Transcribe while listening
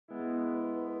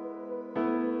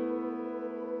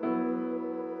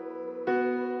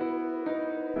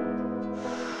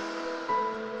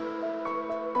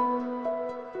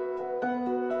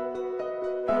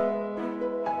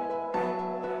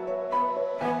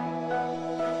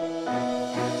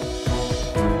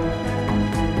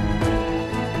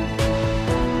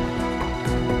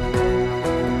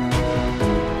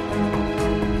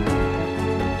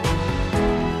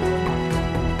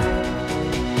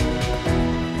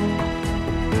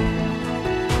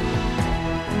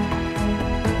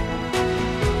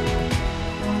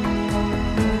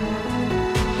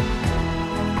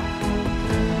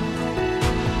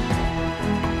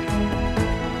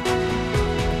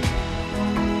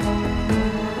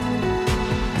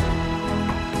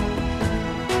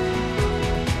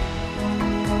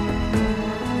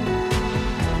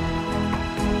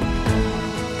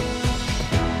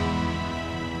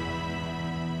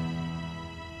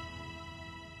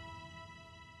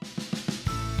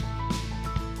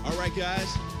right,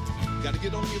 guys? You got to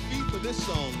get on your feet for this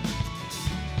song.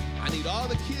 I need all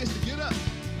the kids to get up.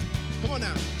 Come on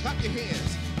now, clap your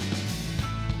hands.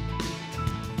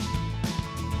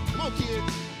 Come on,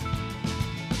 kids.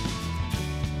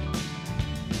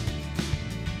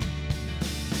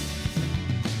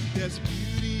 There's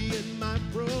beauty in my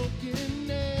brokenness,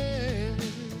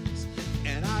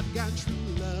 and I've got true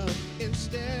love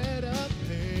instead of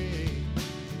pain.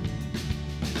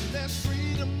 There's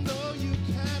freedom though you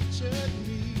captured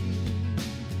me,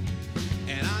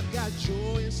 and I've got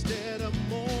joy instead of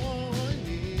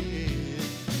mourning.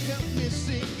 Help me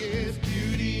sing it.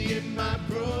 Beauty in my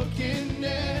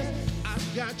brokenness,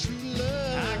 I've got true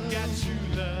love. I've got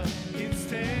true love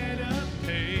instead of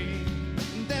pain.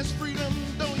 There's freedom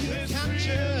though you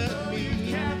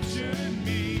captured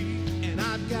me, and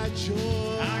I've got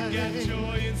joy. I've got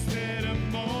joy instead of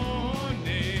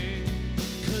mourning.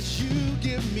 'Cause you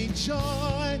give me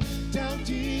joy down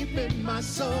deep in my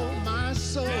soul, my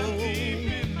soul. Down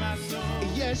deep in my soul.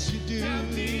 Yes, you do. Down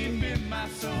deep in my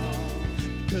soul.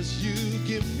 'Cause you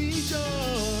give me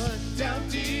joy down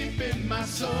deep in my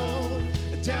soul.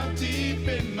 Down deep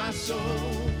in my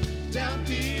soul. Down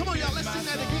deep. Come on, y'all, let's sing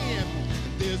that again.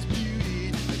 There's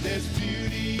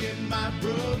beauty in my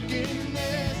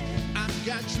brokenness. I've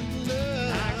got true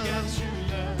love. I've got true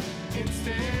love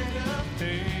instead of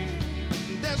pain.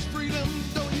 There's freedom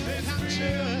though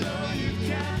you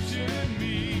captured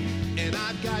me, and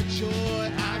I've got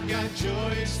joy. I've got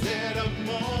joy instead of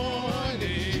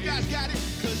mourning. You guys got it?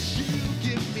 'Cause you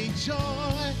give me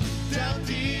joy down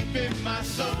deep in my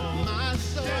soul, my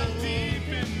soul. Down deep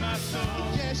in my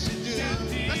soul. Yes, you do. Down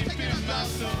deep Let's take it in my up,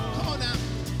 soul. come on now.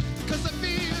 'Cause I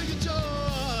feel your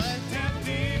joy down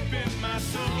deep in my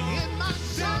soul. In my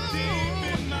soul. Down deep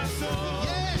in my soul.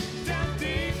 Yeah. Down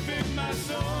deep in my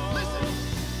soul. Listen.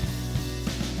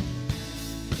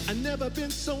 I've never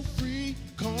been so free,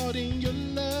 caught in your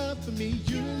love for me.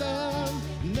 You love.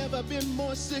 Never been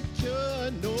more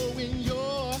secure, knowing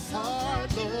your heart,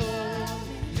 Lord.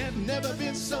 Never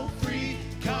been so free,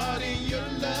 caught in your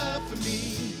love for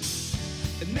me.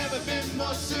 Never been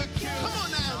more secure. Come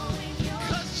on now.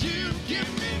 'Cause you give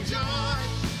me joy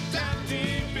Down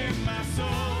deep in my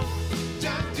soul.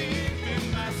 Down deep in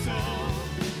my soul.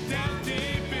 Down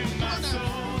deep in my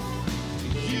soul.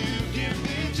 You give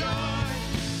me joy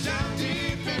down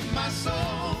deep in my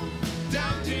soul.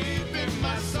 Down deep in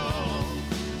my soul.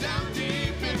 Down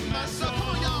deep in my soul. Come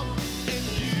on, y'all. And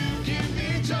you give me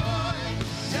joy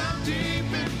down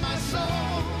deep in my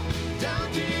soul. Down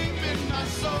deep in my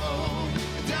soul.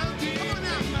 Down deep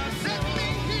in my soul. Let me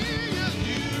hear you.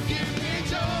 You give me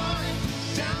joy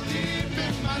down deep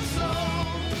in my soul.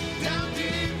 Down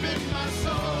deep in my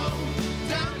soul.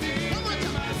 Down deep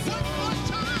in my soul. One more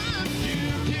time. You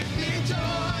give me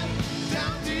joy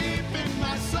down deep in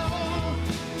my soul.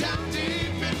 Down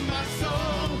deep in my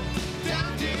soul. Down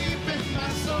deep in my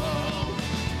soul.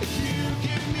 You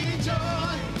give me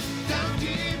joy down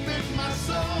deep in my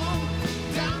soul.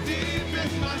 Down deep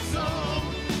in my soul.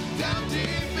 Down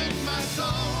deep in my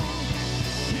soul.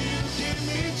 You give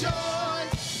me joy.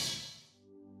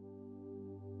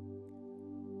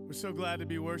 We're so glad to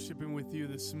be worshiping with you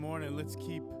this morning. Let's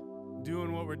keep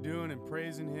doing what we're doing and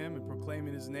praising Him and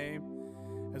proclaiming His name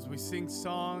as we sing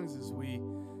songs, as we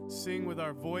sing with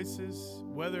our voices,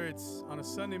 whether it's on a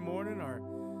Sunday morning or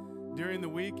during the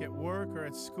week at work or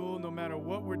at school, no matter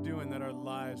what we're doing, that our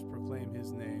lives proclaim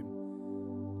His name.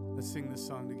 Let's sing this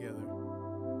song together.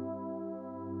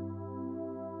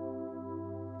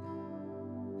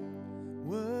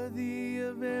 Worthy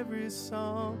of every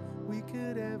song we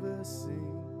could ever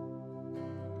sing,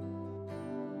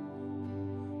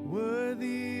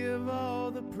 worthy of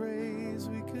all the praise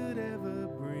we could ever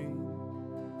bring,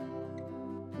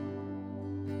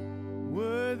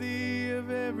 worthy of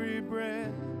every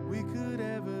breath we could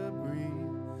ever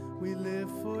breathe. We live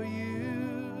for you.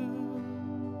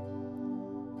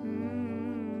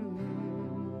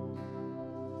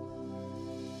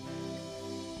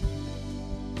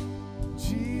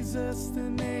 Jesus, the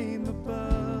name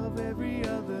above every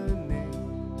other name.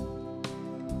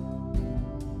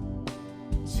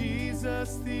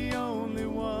 Jesus, the only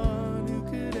one who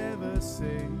could ever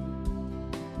save.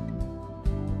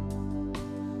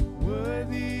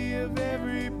 Worthy of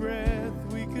every breath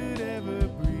we could ever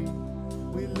breathe.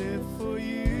 We live for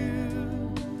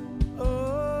you.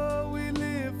 Oh, we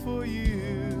live for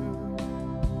you.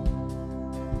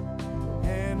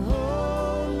 And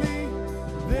holy,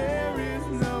 there is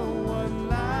no one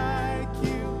like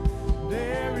you.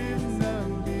 There is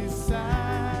none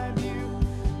beside you.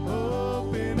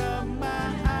 Open up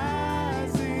my eyes.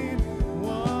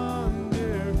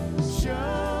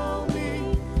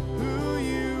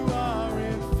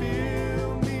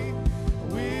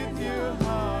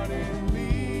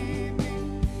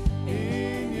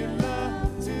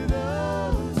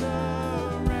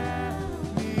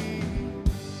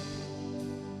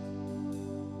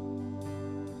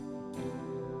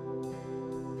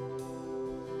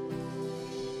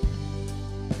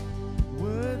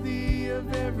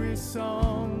 sweetest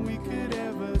song we could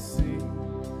ever sing.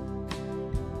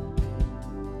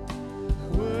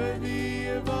 Worthy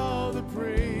of all the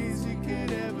praise you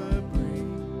could ever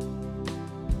bring.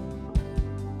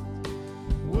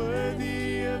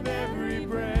 Worthy of every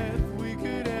breath we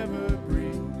could ever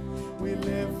breathe. We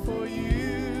live for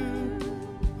you.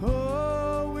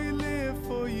 Oh, we live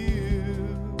for you.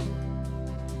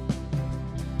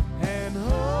 And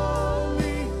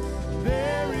holy,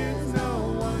 there is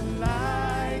no one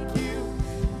like you.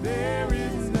 There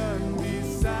is none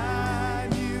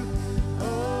beside you.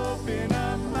 Open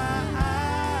up my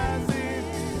eyes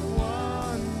in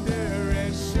wonder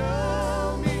and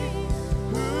show me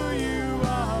who you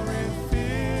are and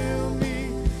fill me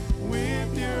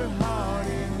with your heart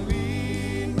and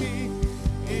lead me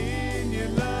in your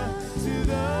love to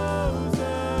those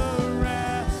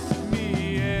around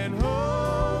me. And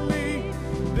holy,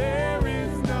 there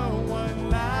is no one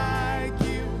like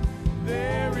you.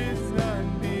 There is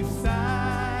none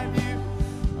beside you.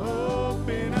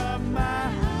 Open up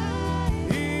my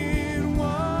eyes in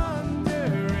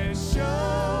wonder and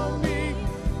show me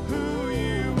who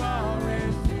you are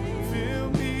and fill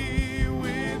me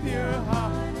with your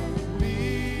heart.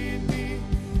 Lead me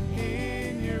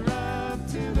in your love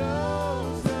to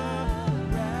those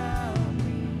around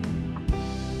me.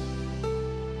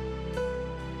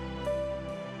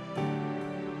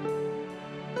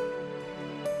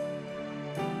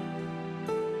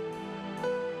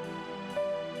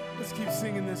 Let's keep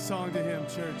singing this song to him,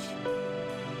 church.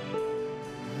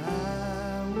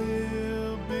 I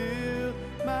will build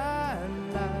my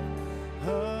life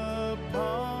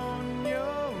upon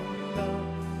your love.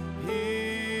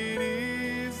 It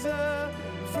is a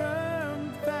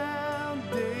firm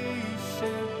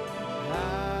foundation.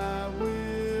 I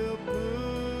will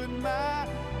put my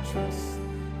trust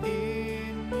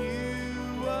in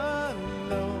you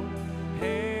alone,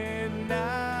 and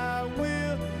I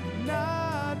will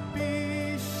not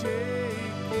be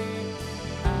shaken.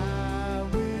 I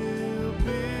will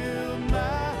build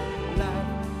my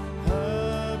life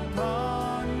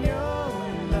upon your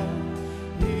love.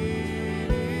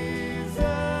 It is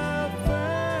a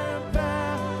firm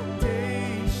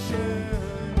foundation.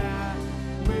 I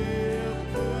will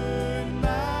put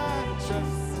my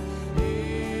trust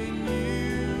in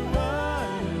you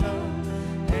alone,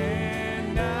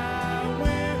 and I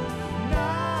will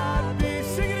not be.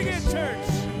 Sing it again, church.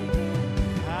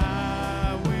 I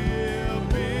will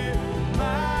build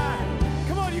my.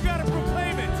 Come on, you gotta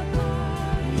proclaim it.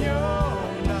 Your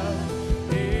love,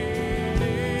 it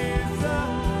is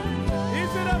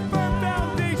it a firm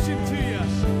foundation to you?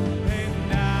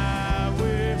 And I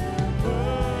will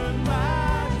put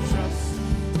my trust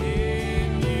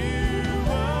in you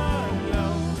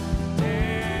alone,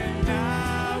 and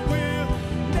I will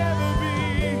never be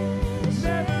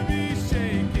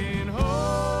shaken.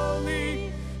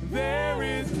 Holy, there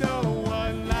is no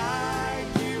one like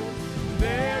you.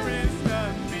 There is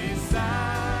none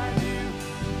beside you.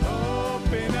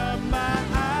 Open up my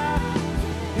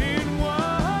eyes in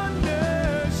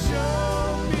wonder.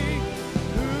 Show me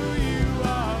who you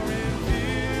are and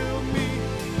fill me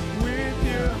with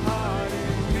your heart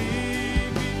and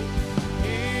lead me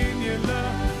in your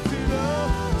love to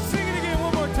those. Sing it again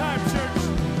one more time, church.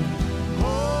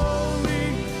 Holy,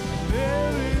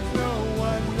 there is no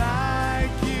one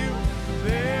like you.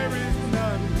 There is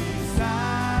none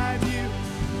beside you.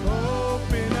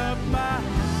 Open up my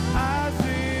eyes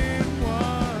in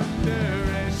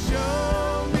wonder and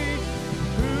show me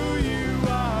who you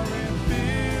are and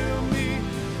fill me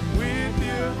with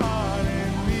your heart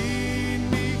and lead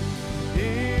me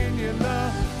in your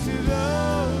love to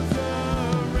those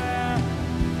around.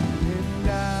 And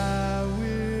I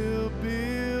will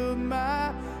build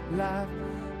my life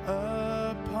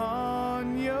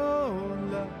upon your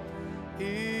love.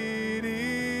 It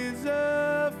is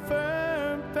a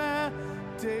firm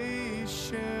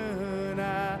foundation.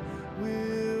 I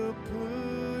will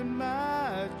put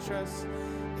my trust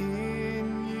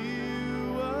in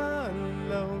you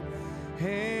alone,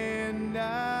 and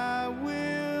I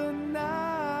will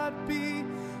not be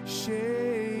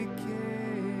shaken.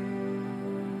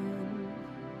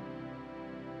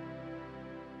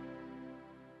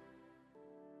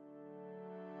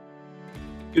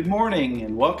 Good morning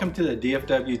and welcome to the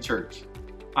DFW Church.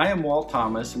 I am Walt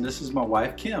Thomas and this is my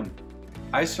wife Kim.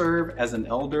 I serve as an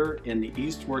elder in the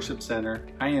East Worship Center.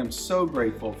 I am so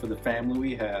grateful for the family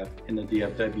we have in the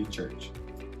DFW Church.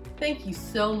 Thank you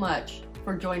so much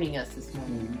for joining us this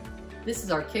morning. This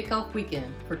is our kickoff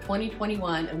weekend for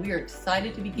 2021 and we are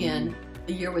excited to begin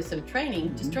the year with some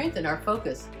training to strengthen our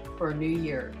focus for a new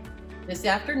year. This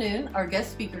afternoon, our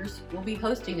guest speakers will be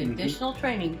hosting additional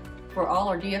training for all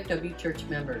our DFW Church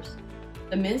members.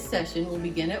 The men's session will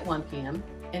begin at 1 p.m.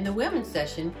 and the women's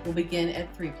session will begin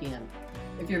at 3 p.m.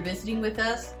 If you're visiting with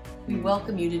us, we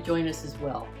welcome you to join us as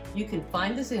well. You can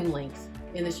find the Zoom links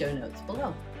in the show notes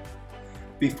below.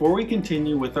 Before we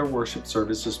continue with our worship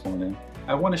service this morning,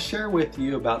 I want to share with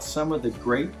you about some of the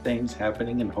great things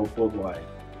happening in Hope Worldwide.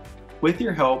 With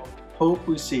your help, Hope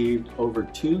received over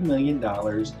 $2 million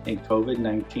in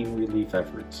COVID-19 relief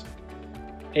efforts.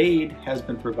 Aid has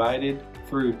been provided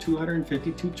through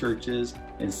 252 churches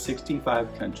in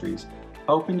 65 countries,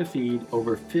 helping to feed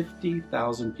over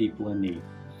 50,000 people in need.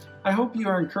 I hope you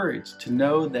are encouraged to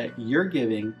know that your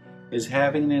giving is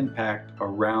having an impact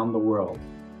around the world.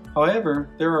 However,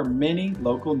 there are many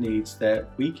local needs that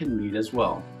we can meet as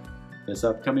well. This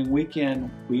upcoming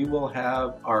weekend, we will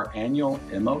have our annual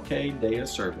MLK Day of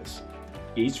Service.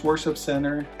 Each worship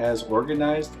center has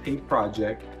organized a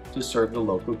project to serve the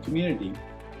local community.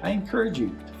 I encourage you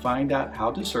to find out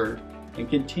how to serve and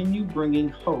continue bringing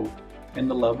hope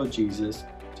and the love of Jesus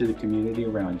to the community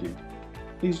around you.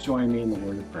 Please join me in the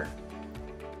word of prayer.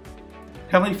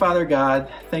 Heavenly Father God,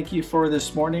 thank you for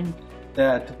this morning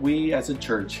that we as a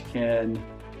church can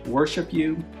worship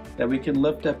you, that we can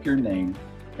lift up your name,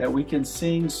 that we can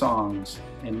sing songs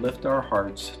and lift our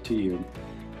hearts to you.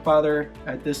 Father,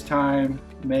 at this time,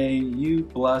 may you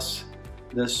bless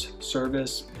this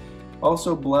service.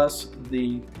 Also bless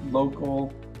the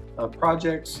local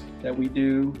projects that we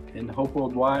do in Hope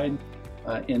Worldwide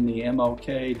in the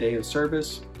MLK Day of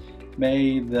Service.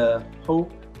 May the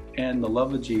hope and the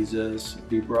love of Jesus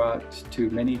be brought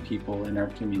to many people in our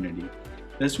community.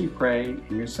 This we pray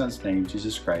in your Son's name,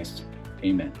 Jesus Christ.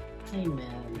 Amen.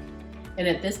 Amen. And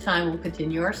at this time, we'll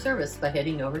continue our service by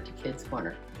heading over to Kids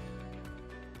Corner.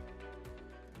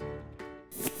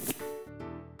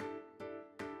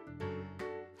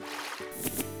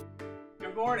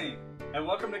 Good morning, and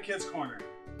welcome to Kids Corner.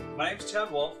 My name's Chad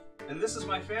Wolf, and this is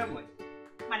my family.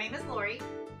 My name is Lori.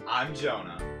 I'm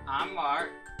Jonah. I'm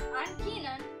Mark. I'm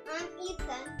Keenan. I'm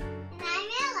Ethan. And I'm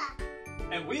Ella.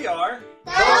 And we are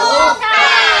The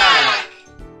Wolfpack!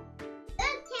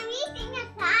 Can we sing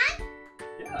a song?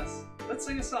 Yes, let's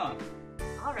sing a song.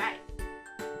 All right.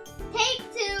 Take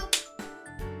 2.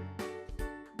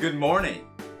 Good morning.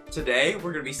 Today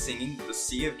we're going to be singing The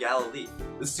Sea of Galilee.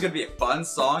 This is going to be a fun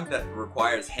song that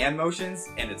requires hand motions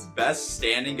and it's best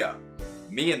standing up.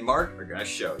 Me and Mark are going to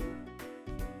show you.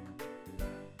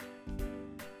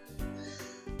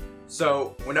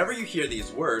 So whenever you hear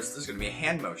these words, there's going to be a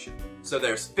hand motion. So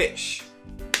there's fish,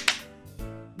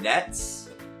 nets,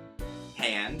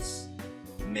 hands,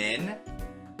 men,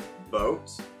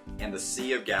 boat, and the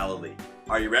Sea of Galilee.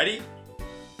 Are you ready?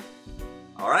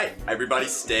 All right, everybody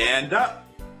stand up.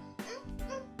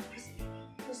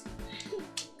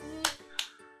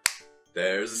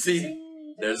 There's a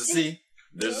sea, there's a sea,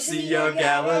 there's a Sea of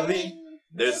Galilee.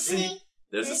 There's a sea,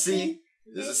 there's a sea,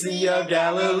 there's a Sea of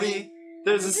Galilee.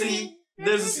 There's a sea,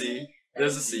 there's a sea,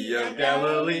 there's a Sea of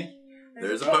Galilee.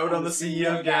 There's a boat on the Sea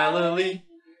of Galilee.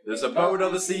 There's a boat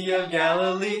on the Sea of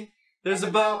Galilee. There's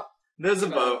a boat, there's a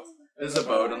boat, there's a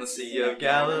boat on the Sea of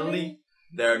Galilee.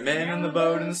 There are men on the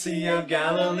boat in the Sea of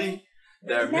Galilee.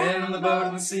 There are men on the boat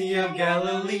in the Sea of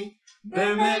Galilee.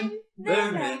 There are men, there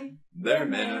are men, there are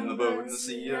men on the boat in the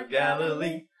Sea of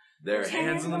Galilee. There are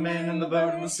hands on the men in the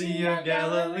boat in the Sea of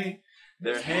Galilee.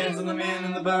 There are hands on the men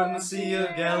in the boat in the Sea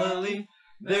of Galilee.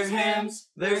 There's hands,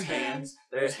 there's hands,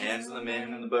 there's hands on the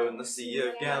men in the boat in the Sea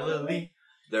of Galilee.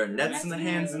 There are nets in the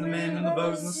hands of the men in the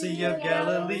boat in the Sea of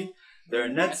Galilee. There are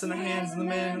nets in the hands of the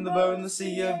men in the boat in the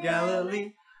Sea of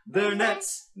Galilee. There are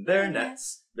nets, there are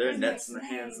nets, there are nets in the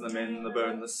hands of the men in the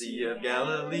boat in the Sea of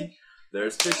Galilee.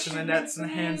 There's fish in the nets in the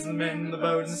hands of the men in the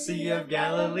boat in the Sea of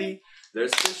Galilee.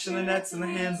 There's fish in the nets in the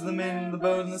hands of the men in the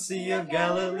boat in the Sea of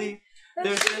Galilee.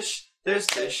 There's fish, there's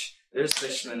fish, there's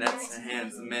fish in the nets in the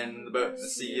hands of the men in the boat in the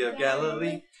Sea of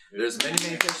Galilee. There's many,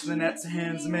 many fish in the nets and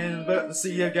hands of the men in the boat in the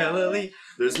Sea of Galilee.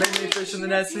 There's many, many fish in the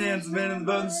nets and hands of the men in the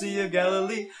boat in the Sea of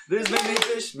Galilee. There's many, many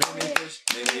fish, many, many fish,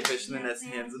 many, many fish in the nets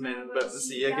and hands of the men in the boat in the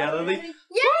Sea of Galilee.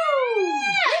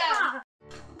 Yeah!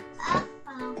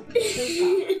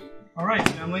 All right,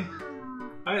 family.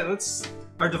 All right,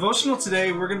 our devotional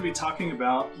today, we're going to be talking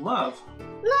about love.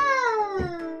 Love!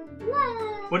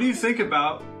 What do you think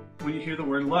about when you hear the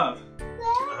word love?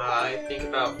 I think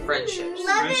about friendships.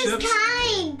 Love Friendships? is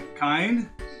kind. Kind?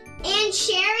 And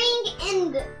sharing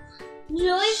and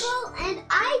joyful, and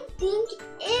I think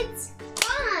it's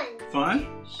fun. Fun?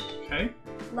 Okay.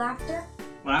 Laughter.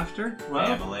 Laughter?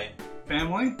 Love? Family.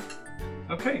 Family?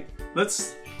 Okay.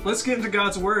 Let's let's get into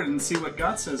God's Word and see what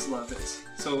God says love is.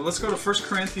 So let's go to 1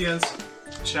 Corinthians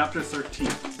chapter 13.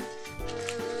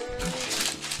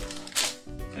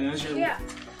 And as you're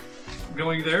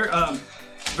going there,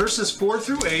 verses 4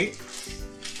 through 8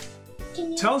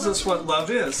 tells us what love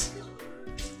is.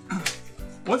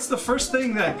 What's the first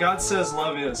thing that God says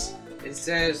love is? It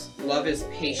says love is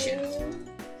patient.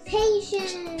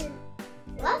 Patient.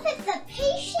 Love is the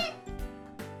patient.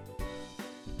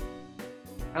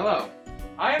 Hello,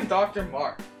 I am Dr.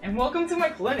 Mark, and welcome to my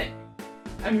clinic.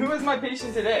 And who is my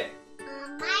patient today?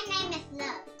 My name is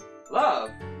Love.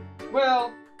 Love?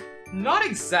 Well, not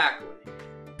exactly.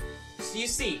 So you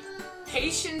see,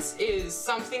 patience is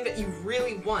something that you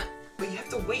really want, but you have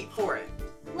to wait for it.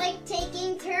 Like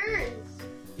taking turns.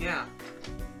 Yeah.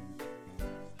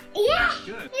 Yeah.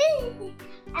 Good.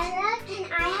 Love, can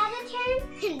I have a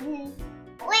turn?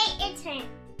 Wait your turn.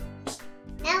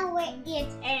 Now wait your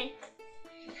turn.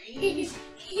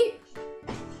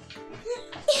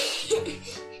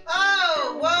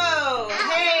 Oh, whoa.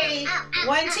 Hey.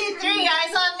 1, 2, 3,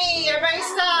 eyes on me. Everybody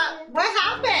stop. What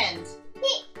happened?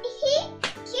 He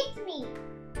kicked me.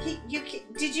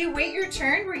 Did you wait your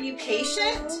turn? Were you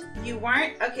patient? You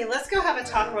weren't? Okay, let's go have a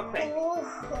talk real quick.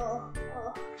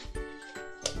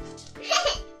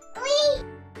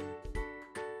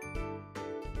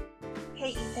 Hey,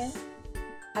 Ethan.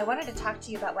 I wanted to talk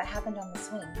to you about what happened on the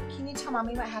swing. Can you tell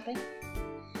Mommy what happened?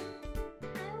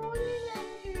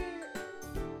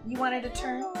 You wanted a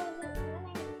turn?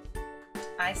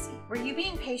 I see. Were you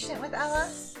being patient with Ella?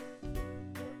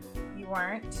 You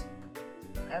weren't?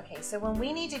 Okay, so when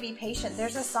we need to be patient,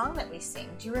 there's a song that we sing.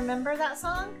 Do you remember that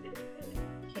song?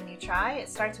 Can you try? It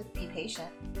starts with be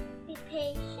patient. Be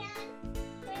patient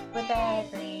With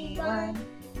everyone,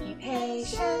 be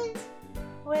patient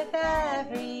with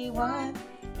everyone.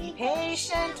 Be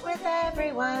patient with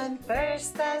everyone. 1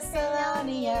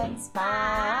 Thessalonians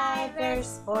 5,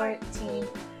 verse 14.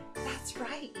 That's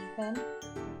right, Ethan.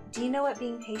 Do you know what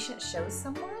being patient shows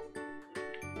someone?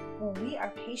 When we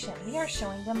are patient, we are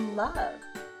showing them love.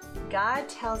 God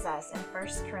tells us in 1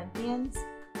 Corinthians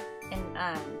in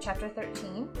chapter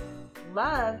 13,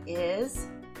 love is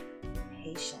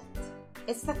patient.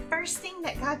 It's the first thing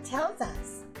that God tells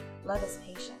us. Love is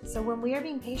patient. So when we are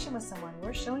being patient with someone,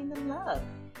 we're showing them love.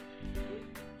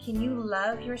 Can you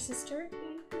love your sister?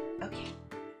 Okay.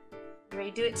 You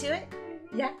ready to do it to it?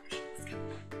 Yeah? Okay, let's go.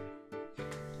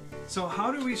 So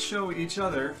how do we show each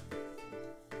other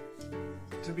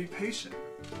to be patient?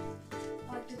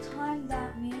 Like the time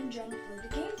that me and Jenna played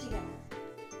the game together.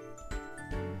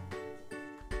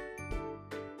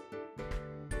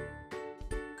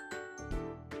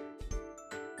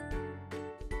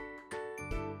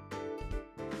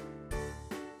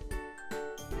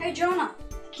 Hey Jonah,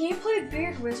 can you play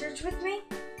Beard Wizards with me?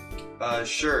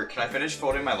 Sure. Can I finish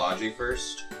folding my laundry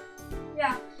first?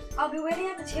 Yeah, I'll be waiting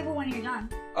at the table when you're done.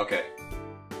 Okay.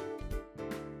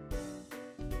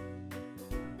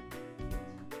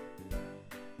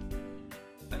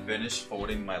 I finished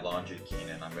folding my laundry,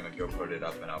 Keenan. I'm gonna go put it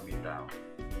up and I'll be down.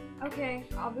 Okay,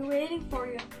 I'll be waiting for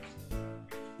you.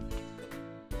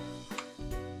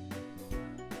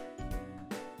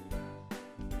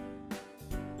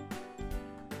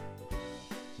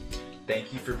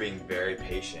 Thank you for being very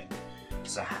patient.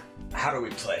 So how do we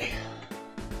play?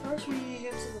 First we need to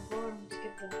get to the board and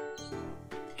skip the...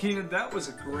 Keenan, that was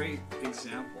a great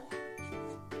example.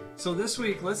 So this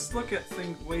week, let's look at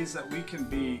ways that we can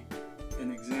be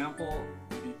an example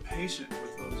and be patient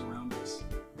with those around us.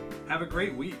 Have a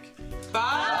great week.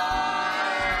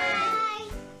 Bye!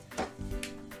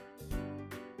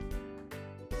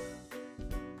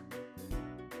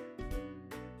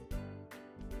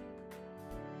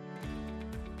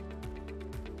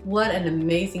 What an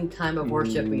amazing time of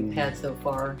worship we've had so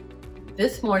far.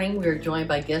 This morning we are joined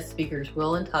by guest speakers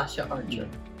Will and Tasha Archer.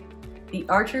 The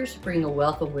Archers bring a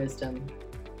wealth of wisdom,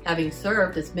 having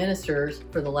served as ministers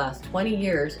for the last 20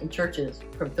 years in churches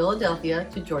from Philadelphia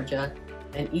to Georgia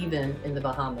and even in the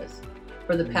Bahamas.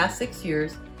 For the past 6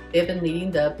 years, they have been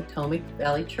leading the Potomac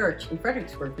Valley Church in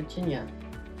Fredericksburg, Virginia.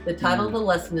 The title of the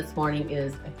lesson this morning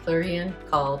is A Clarion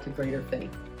Call to Greater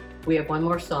Faith. We have one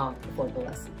more song before the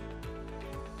lesson.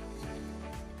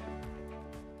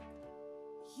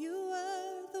 You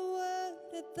were the Word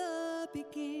at the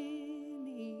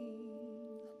beginning,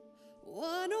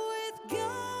 one with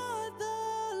God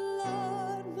the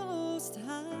Lord Most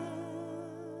High.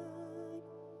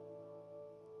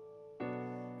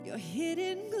 Your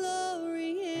hidden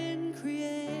glory in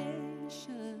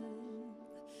creation,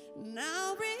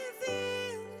 now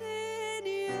revealed in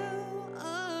you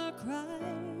are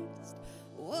Christ.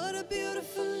 What a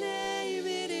beautiful name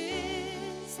it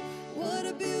is. What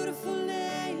a beautiful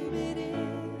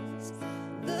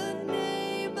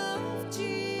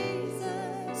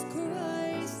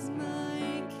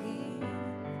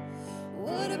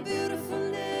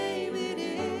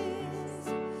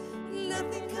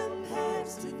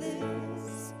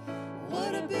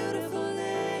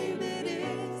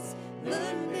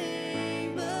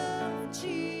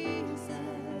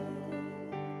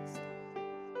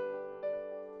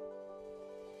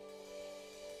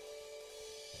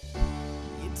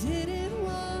didn't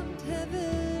want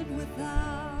heaven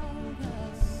without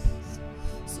us.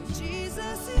 So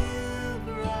Jesus, you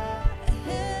brought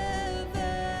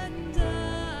heaven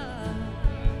down.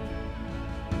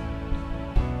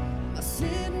 My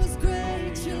sin was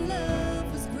great, your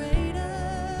love was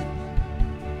greater.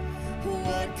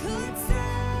 What could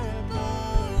separate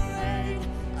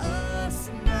us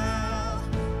now?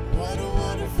 What a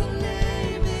wonderful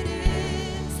name it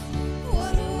is.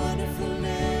 What a wonderful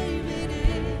name it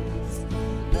is.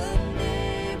 The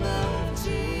name of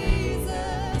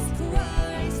Jesus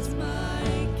Christ,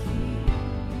 my King.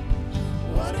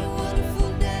 What a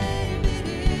wonderful name it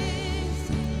is.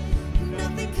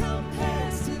 Nothing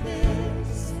compares to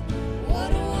this.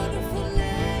 What a wonderful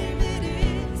name it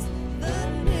is. The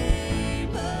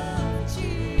name of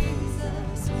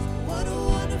Jesus. What a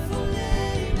wonderful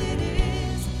name it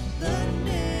is. The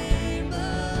name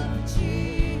of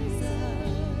Jesus.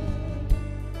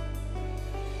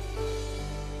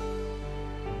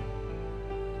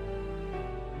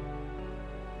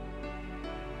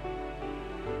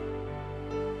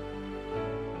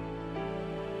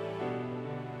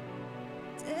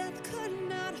 Death could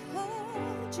not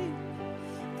hold you.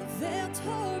 The veil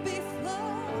tore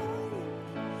before you.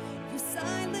 You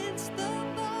silenced the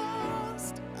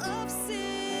boast of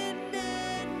sin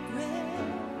and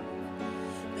grave.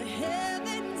 The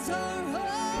heavens are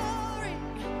roaring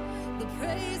the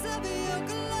praise of your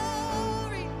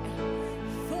glory.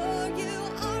 For you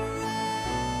are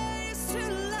raised to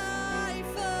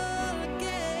life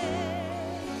again.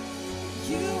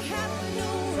 You have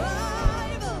no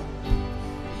rival.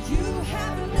 You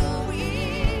have no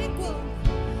equal.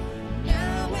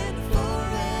 Now and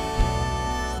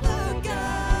forever,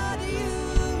 God, you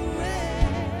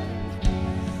reign.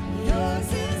 Yours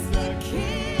is the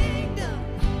kingdom.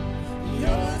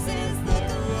 Yours is the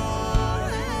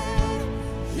glory.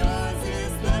 Yours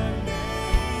is the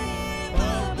name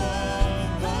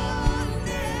above all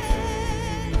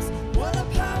names. What a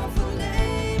powerful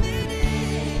name it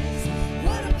is.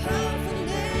 What a powerful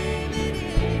name it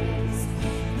is.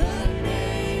 The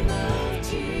name of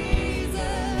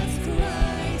Jesus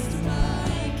Christ,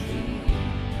 my King.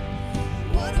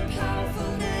 What a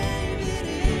powerful name it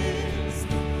is.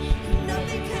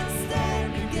 Nothing can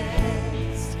stand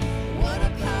against. What a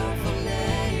powerful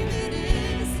name it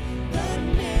is. The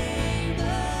name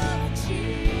of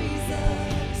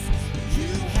Jesus.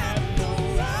 You have no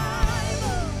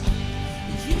rival.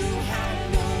 You have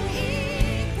no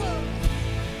equal.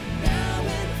 Now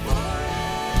and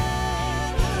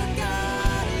forever,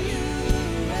 God, you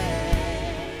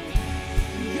reign.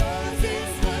 Yours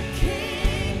is the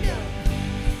kingdom.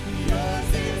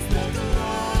 Yours is the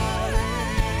glory.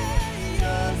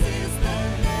 Yours is the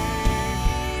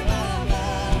name above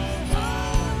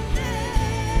all names.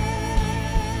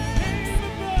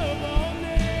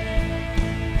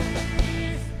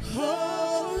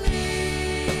 Holy,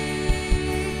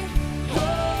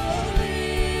 holy,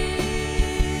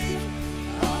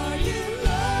 are you,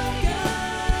 Lord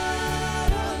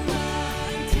God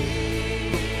Almighty?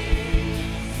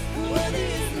 Worthy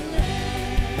is the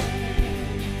Lamb.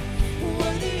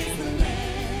 Worthy is the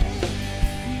Lamb.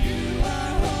 You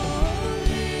are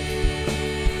holy,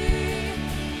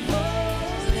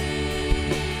 holy.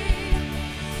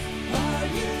 Are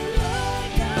you,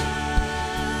 Lord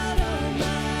God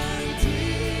Almighty?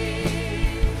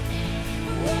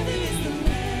 Worthy is the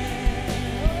Lamb.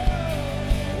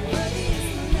 Worthy is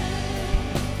the Lamb.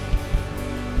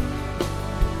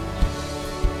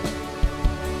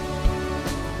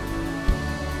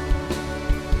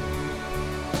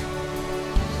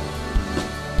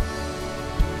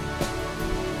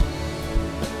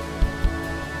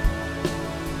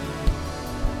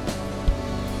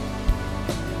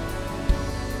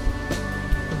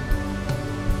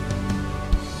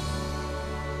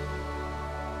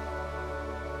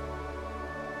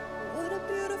 What a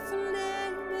beautiful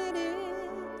name it is.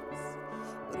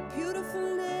 What a beautiful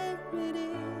name it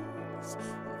is.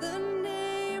 The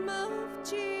name of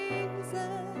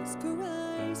Jesus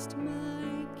Christ,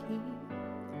 my King.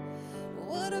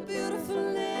 What a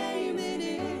beautiful name it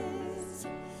is.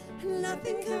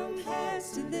 Nothing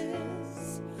compares to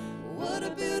this. What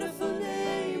a beautiful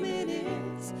name it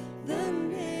is. The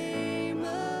name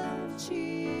of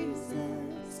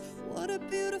Jesus. What a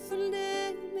beautiful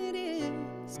name it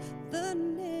is. The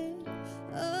name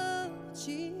of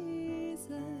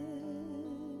Jesus.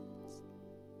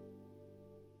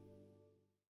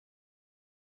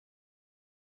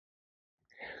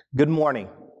 Good morning.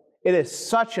 It is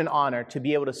such an honor to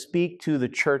be able to speak to the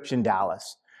church in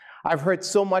Dallas. I've heard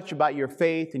so much about your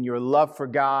faith and your love for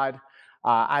God.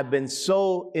 I've been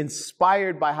so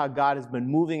inspired by how God has been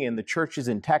moving in the churches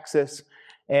in Texas,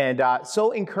 and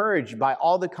so encouraged by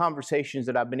all the conversations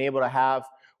that I've been able to have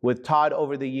with Todd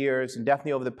over the years, and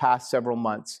definitely over the past several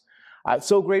months.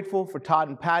 So grateful for Todd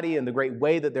and Patty and the great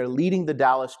way that they're leading the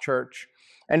Dallas church.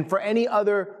 And for any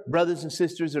other brothers and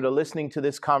sisters that are listening to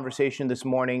this conversation this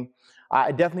morning,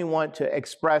 I definitely want to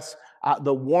express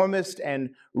the warmest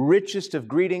and richest of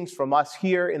greetings from us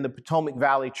here in the Potomac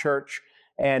Valley Church.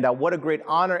 And what a great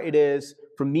honor it is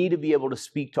for me to be able to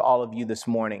speak to all of you this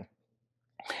morning.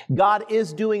 God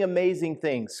is doing amazing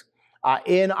things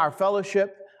in our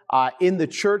fellowship, in the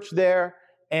church there.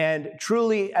 And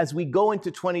truly, as we go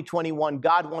into 2021,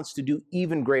 God wants to do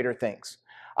even greater things.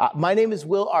 My name is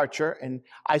Will Archer, and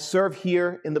I serve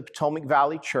here in the Potomac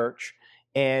Valley Church.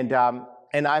 And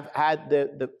I've had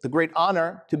the great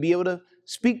honor to be able to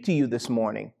speak to you this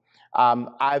morning.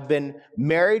 I've been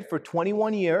married for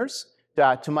 21 years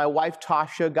to my wife,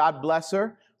 Tasha. God bless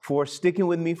her for sticking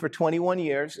with me for 21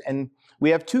 years. And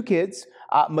we have two kids,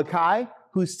 Makai,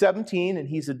 who's 17, and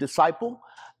he's a disciple,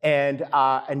 and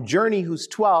Journey, who's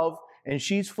 12, and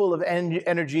she's full of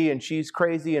energy, and she's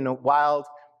crazy and a wild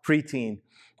preteen.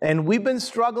 And we've been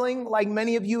struggling, like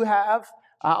many of you have,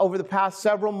 over the past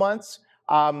several months,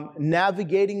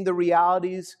 navigating the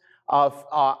realities of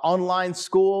online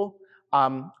school,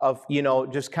 of,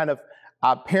 just kind of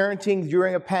parenting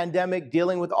during a pandemic,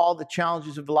 dealing with all the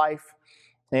challenges of life.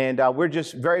 And we're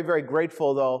just very, very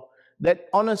grateful, though, that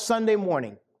on a Sunday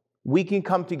morning, we can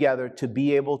come together to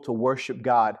be able to worship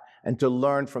God and to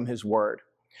learn from His Word.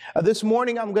 This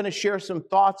morning, I'm going to share some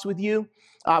thoughts with you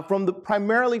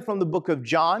primarily from the book of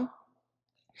John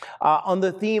on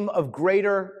the theme of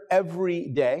greater every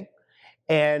day.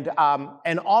 And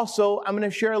also, I'm going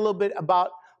to share a little bit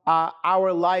about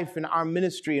our life and our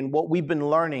ministry and what we've been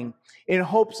learning in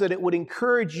hopes that it would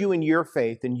encourage you in your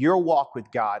faith and your walk with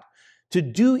God to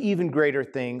do even greater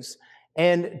things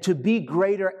and to be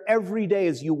greater every day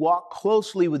as you walk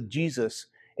closely with Jesus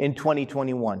in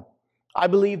 2021. I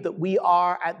believe that we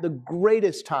are at the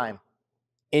greatest time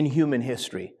in human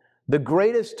history, the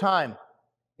greatest time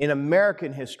in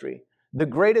American history, the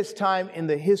greatest time in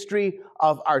the history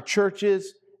of our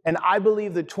churches. And I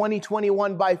believe that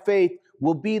 2021 by faith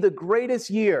will be the greatest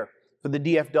year for the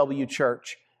DFW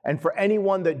Church and for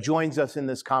anyone that joins us in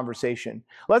this conversation.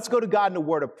 Let's go to God in a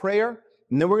word of prayer,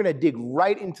 and then we're going to dig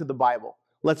right into the Bible.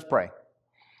 Let's pray.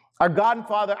 Our God and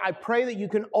Father, I pray that you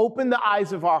can open the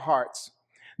eyes of our hearts,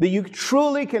 that you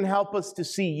truly can help us to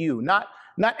see you, not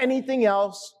anything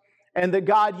else, and that,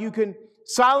 God, you can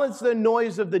silence the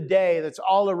noise of the day that's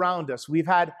all around us. We've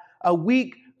had a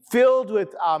week filled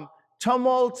with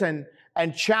tumult and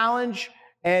challenge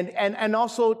and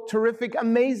also terrific,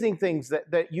 amazing things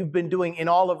that you've been doing in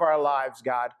all of our lives,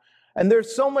 God. And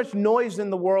there's so much noise in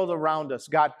the world around us,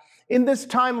 God. In this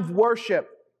time of worship,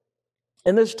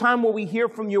 in this time where we hear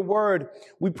from your word,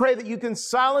 we pray that you can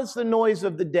silence the noise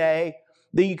of the day,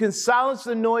 that you can silence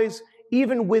the noise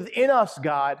even within us,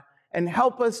 God, and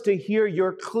help us to hear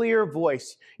your clear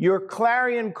voice, your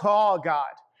clarion call,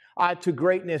 God, to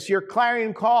greatness, your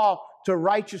clarion call to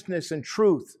righteousness and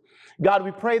truth. God,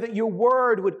 we pray that your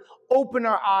word would open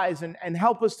our eyes and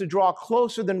help us to draw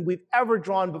closer than we've ever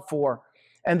drawn before,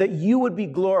 and that you would be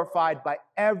glorified by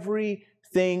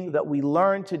everything that we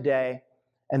learn today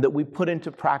and that we put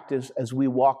into practice as we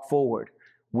walk forward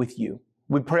with you.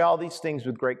 We pray all these things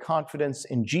with great confidence.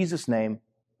 In Jesus' name,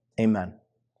 amen.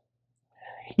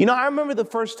 I remember the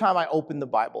first time I opened the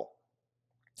Bible.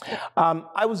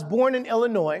 I was born in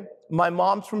Illinois. My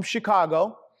mom's from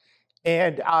Chicago,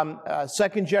 and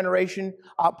second generation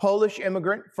Polish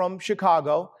immigrant from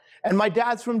Chicago, and my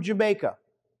dad's from Jamaica.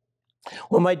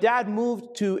 When my dad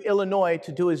moved to Illinois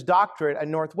to do his doctorate at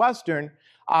Northwestern,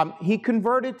 he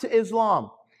converted to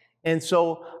Islam. And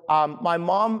so my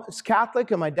mom is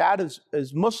Catholic and my dad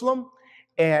is Muslim.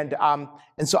 And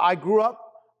so I grew up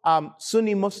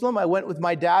Sunni Muslim. I went with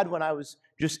my dad when I was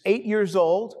just 8 years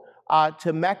old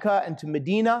to Mecca and to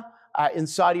Medina in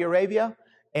Saudi Arabia,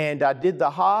 and did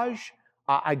the Hajj.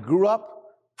 I grew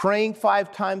up praying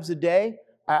 5 times a day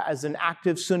as an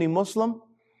active Sunni Muslim.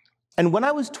 And when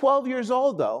I was 12 years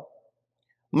old, though,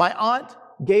 my aunt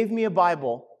gave me a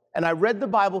Bible, and I read the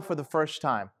Bible for the first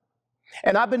time.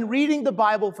 And I've been reading the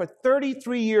Bible for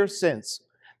 33 years since,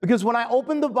 because when I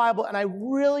opened the Bible and I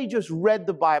really just read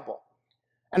the Bible,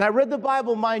 and I read the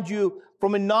Bible, mind you,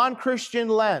 from a non-Christian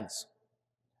lens,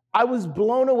 I was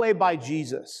blown away by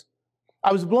Jesus.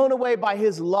 I was blown away by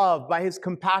his love, by his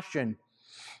compassion.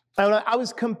 And I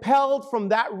was compelled from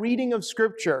that reading of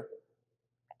Scripture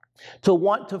to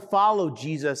want to follow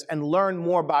Jesus and learn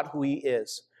more about who he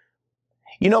is.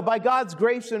 You know, by God's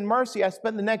grace and mercy, I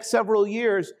spent the next several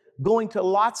years going to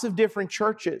lots of different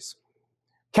churches.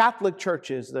 Catholic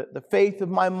churches, the faith of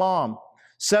my mom.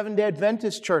 Seventh-day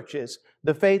Adventist churches,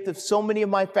 the faith of so many of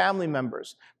my family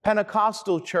members.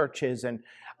 Pentecostal churches and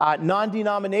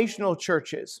non-denominational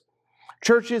churches.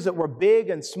 Churches that were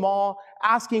big and small,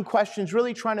 asking questions,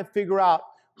 really trying to figure out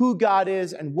who God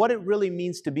is and what it really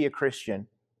means to be a Christian.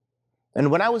 And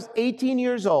when I was 18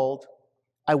 years old,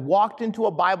 I walked into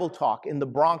a Bible talk in the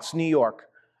Bronx, New York.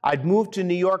 I'd moved to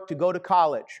New York to go to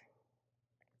college.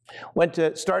 Went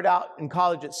to start out in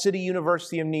college at City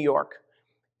University of New York.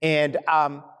 And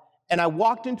I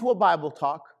walked into a Bible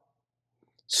talk,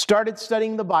 started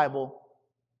studying the Bible,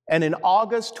 and in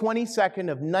August 22nd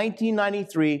of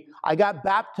 1993, I got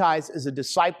baptized as a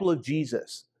disciple of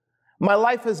Jesus. My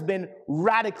life has been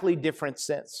radically different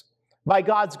since. By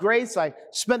God's grace, I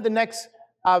spent the next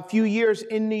few years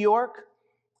in New York,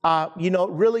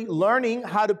 really learning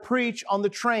how to preach on the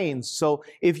trains. So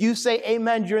if you say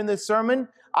amen during this sermon,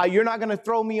 you're not going to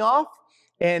throw me off.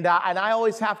 And I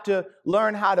always have to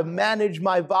learn how to manage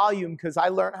my volume because I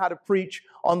learned how to preach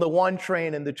on the 1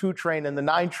 train and the 2 train and the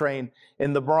 9 train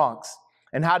in the Bronx,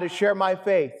 and how to share my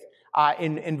faith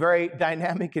in very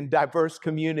dynamic and diverse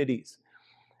communities.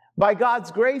 By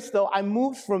God's grace, though, I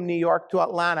moved from New York to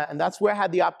Atlanta, and that's where I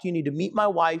had the opportunity to meet my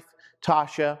wife,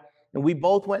 Tasha, and we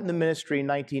both went in the ministry in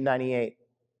 1998.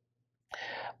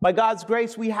 By God's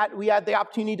grace, we had the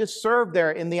opportunity to serve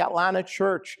there in the Atlanta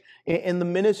church, in the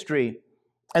ministry,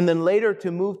 and then later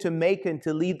to move to Macon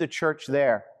to lead the church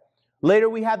there. Later,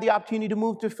 we had the opportunity to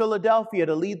move to Philadelphia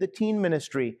to lead the teen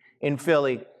ministry in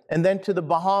Philly, and then to the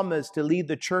Bahamas to lead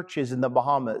the churches in the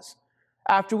Bahamas.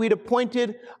 After we'd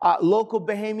appointed local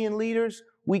Bahamian leaders,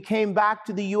 we came back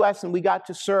to the U.S. and we got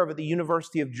to serve at the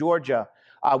University of Georgia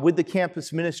with the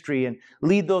campus ministry and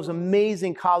lead those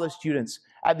amazing college students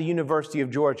at the University of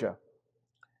Georgia.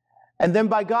 And then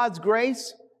by God's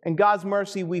grace and God's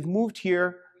mercy, we've moved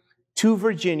here to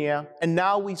Virginia, and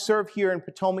now we serve here in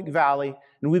Potomac Valley,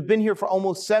 and we've been here for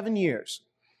almost 7 years,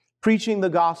 preaching the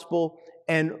gospel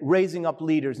and raising up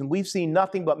leaders, and we've seen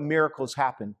nothing but miracles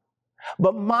happen.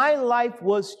 But my life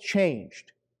was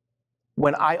changed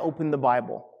when I opened the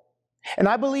Bible. And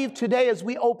I believe today as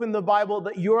we open the Bible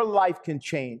that your life can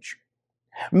change.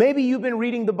 Maybe you've been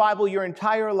reading the Bible your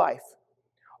entire life,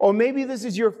 or maybe this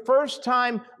is your first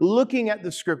time looking at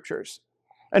the scriptures.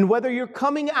 And whether you're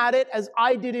coming at it, as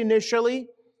I did initially,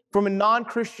 from a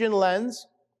non-Christian lens,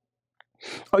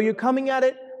 or you're coming at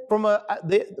it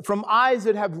from eyes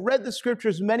that have read the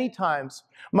scriptures many times,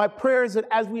 my prayer is that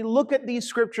as we look at these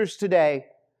scriptures today,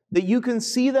 that you can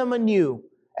see them anew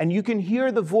and you can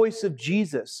hear the voice of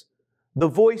Jesus, the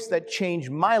voice that changed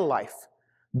my life,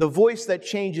 the voice that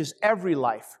changes every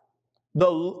life,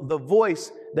 the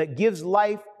voice that gives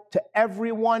life to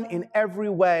everyone in every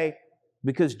way,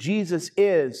 because Jesus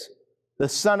is the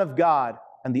Son of God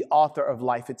and the author of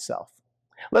life itself.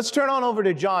 Let's turn on over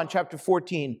to John chapter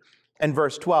 14 and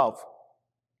verse 12.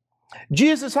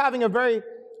 Jesus is having a very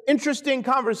interesting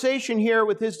conversation here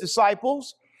with his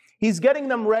disciples. He's getting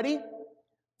them ready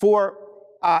for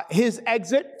his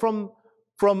exit from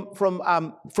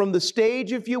the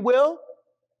stage, if you will.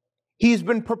 He's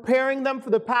been preparing them for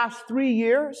the past 3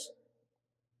 years.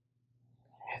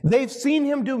 They've seen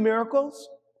him do miracles.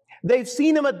 They've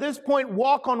seen him at this point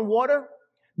walk on water.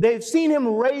 They've seen him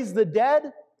raise the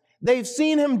dead. They've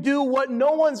seen him do what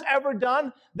no one's ever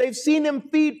done. They've seen him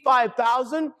feed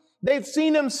 5,000. They've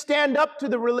seen him stand up to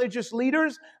the religious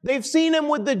leaders. They've seen him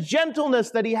with the gentleness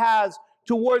that he has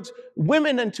towards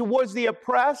women and towards the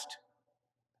oppressed.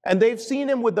 And they've seen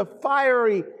him with the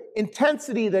fiery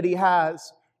intensity that he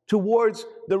has towards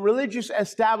the religious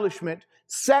establishment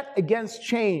set against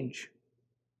change.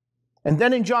 And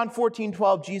then in John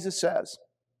 14:12, Jesus says,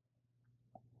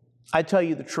 I tell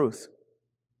you the truth.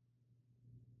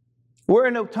 We're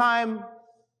in a time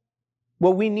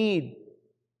where we need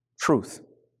truth.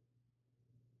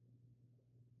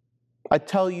 I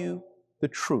tell you the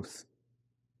truth.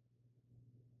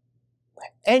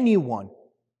 Anyone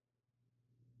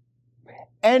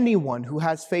who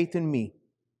has faith in me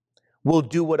will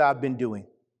do what I've been doing.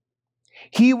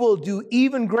 He will do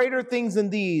even greater things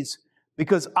than these,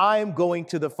 because I am going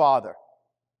to the Father.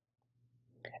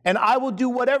 And I will do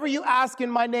whatever you ask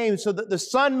in my name, so that the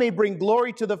Son may bring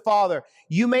glory to the Father.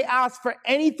 You may ask for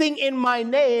anything in my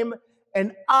name,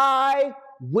 and I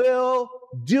will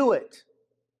do it.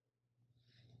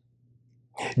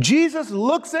 Jesus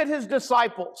looks at his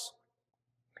disciples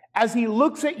as he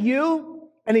looks at you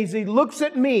and as he looks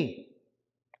at me.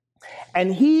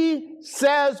 And he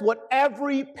says what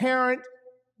every parent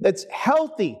that's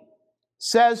healthy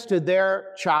says to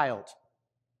their child.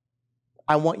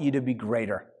 I want you to be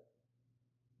greater.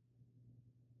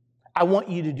 I want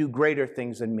you to do greater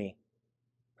things than me.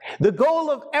 The goal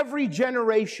of every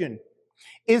generation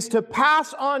is to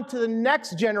pass on to the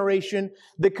next generation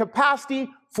the capacity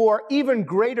for even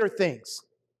greater things.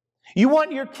 You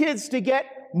want your kids to get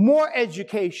more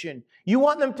education. You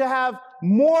want them to have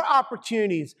more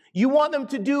opportunities. You want them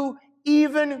to do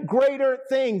even greater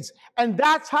things. And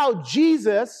that's how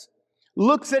Jesus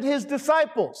looks at his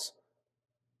disciples.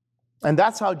 And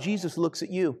that's how Jesus looks at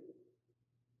you.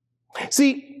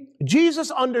 See,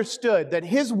 Jesus understood that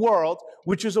his world,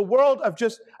 which is a world of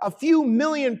just a few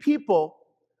million people,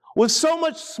 was so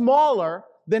much smaller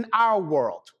than our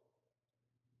world.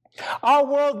 Our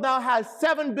world now has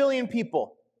 7 billion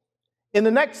people. In the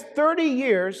next 30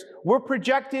 years, we're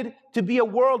projected to be a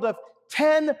world of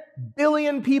 10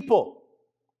 billion people.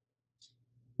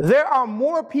 There are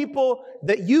more people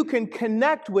that you can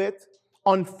connect with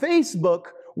on Facebook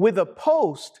with a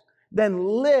post than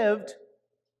lived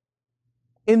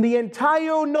in the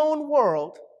entire known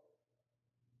world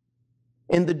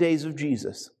in the days of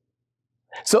Jesus.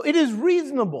 So it is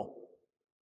reasonable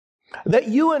that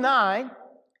you and I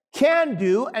can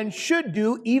do and should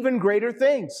do even greater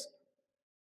things.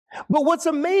 But what's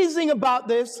amazing about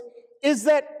this is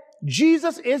that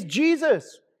Jesus is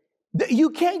Jesus.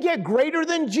 You can't get greater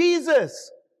than Jesus.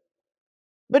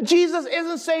 But Jesus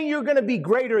isn't saying you're going to be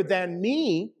greater than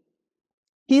me.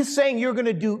 He's saying you're going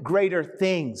to do greater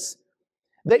things.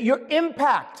 That your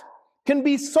impact can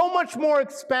be so much more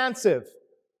expansive.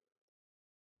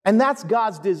 And that's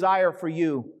God's desire for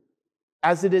you,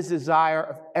 as it is the desire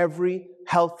of every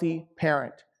healthy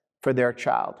parent for their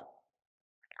child.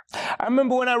 I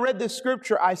remember when I read this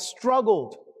scripture, I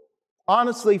struggled,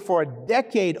 honestly, for a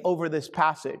decade over this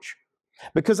passage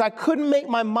because I couldn't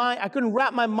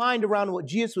wrap my mind around what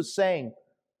Jesus was saying.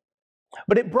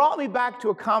 But it brought me back to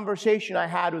a conversation I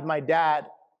had with my dad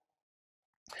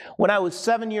when I was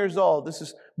 7 years old. This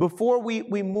is before we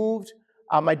moved.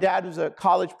 My dad was a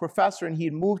college professor, and he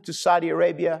had moved to Saudi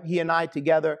Arabia, he and I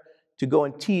together, to go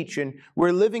and teach. And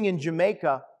we're living in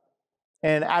Jamaica.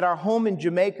 And at our home in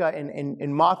Jamaica,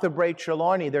 in Martha Brae,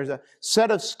 Trelawney, there's a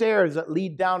set of stairs that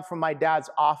lead down from my dad's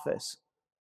office.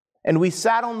 And we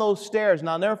sat on those stairs. And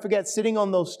I'll never forget sitting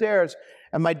on those stairs.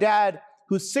 And my dad,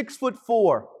 who's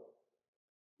 6'4",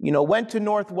 went to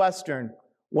Northwestern,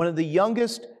 one of the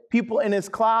youngest people in his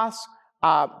class,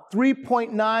 3.9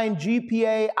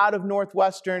 GPA out of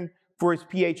Northwestern for his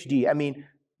PhD. I mean,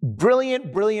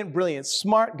 brilliant,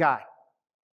 smart guy.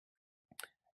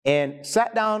 And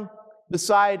sat down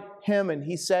beside him, and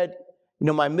he said,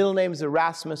 my middle name is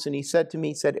Erasmus, and he said to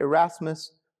me,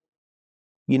 Erasmus,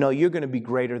 you're going to be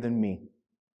greater than me.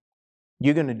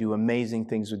 You're going to do amazing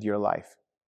things with your life.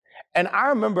 And I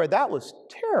remember that was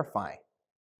terrifying.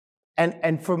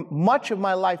 And for much of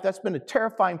my life, that's been a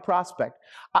terrifying prospect.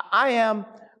 I am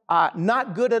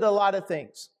not good at a lot of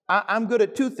things. I'm good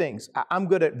at two things. I'm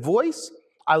good at voice.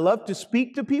 I love to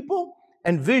speak to people,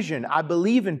 and vision. I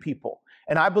believe in people.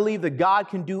 And I believe that God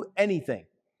can do anything.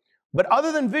 But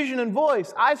other than vision and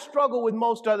voice, I struggle with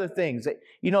most other things.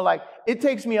 Like it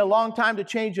takes me a long time to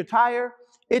change a tire.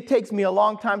 It takes me a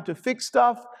long time to fix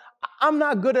stuff. I'm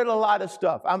not good at a lot of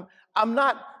stuff. I'm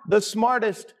not the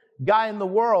smartest guy in the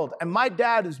world. And my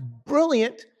dad is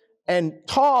brilliant and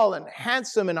tall and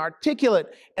handsome and articulate.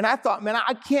 And I thought, man,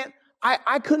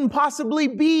 I couldn't possibly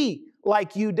be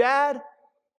like you, Dad.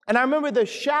 And I remember the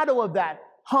shadow of that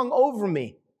hung over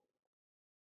me.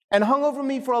 And hung over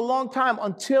me for a long time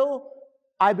until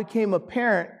I became a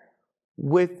parent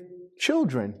with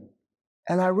children.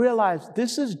 And I realized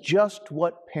this is just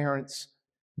what parents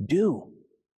do.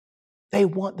 They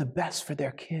want the best for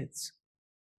their kids.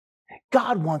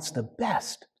 God wants the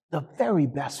best, the very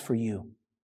best for you.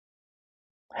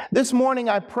 This morning,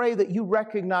 I pray that you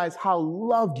recognize how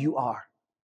loved you are.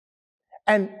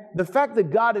 And the fact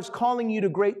that God is calling you to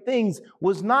great things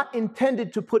was not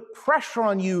intended to put pressure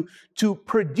on you to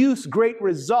produce great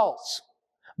results,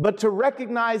 but to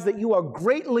recognize that you are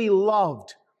greatly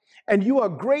loved and you are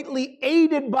greatly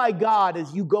aided by God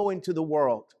as you go into the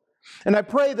world. And I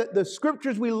pray that the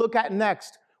scriptures we look at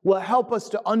next will help us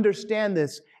to understand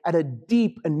this at a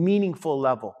deep and meaningful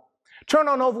level. Turn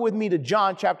on over with me to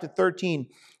John chapter 13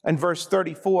 and verse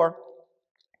 34.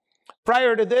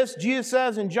 Prior to this, Jesus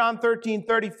says in John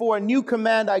 13:34, "A new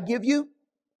command I give you,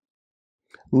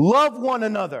 love one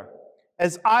another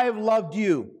as I have loved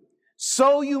you.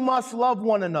 So you must love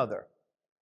one another.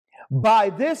 By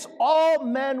this all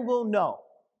men will know,"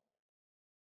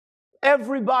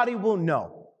 everybody will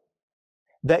know,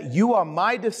 "that you are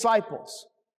my disciples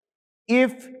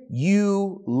if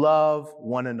you love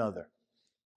one another."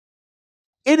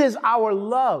 It is our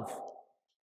love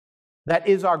that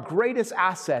is our greatest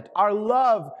asset, our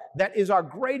love that is our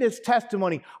greatest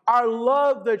testimony, our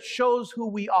love that shows who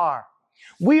we are.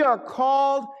 We are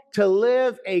called to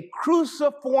live a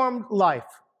cruciform life.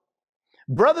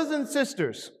 Brothers and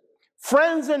sisters,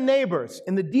 friends and neighbors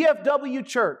in the DFW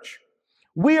Church,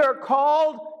 we are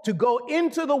called to go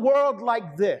into the world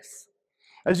like this.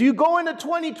 As you go into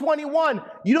 2021,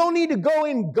 you don't need to go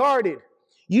in guarded.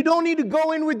 You don't need to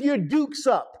go in with your dukes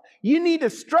up. You need to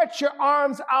stretch your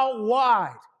arms out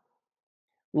wide,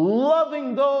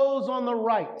 loving those on the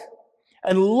right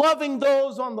and loving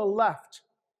those on the left,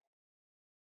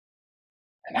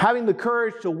 and having the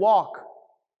courage to walk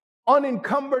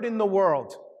unencumbered in the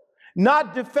world,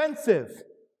 not defensive,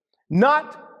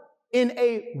 not in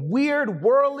a weird,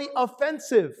 worldly,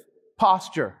 offensive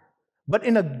posture, but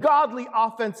in a godly,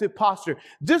 offensive posture.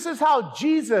 This is how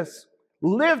Jesus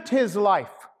lived his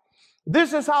life.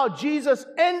 This is how Jesus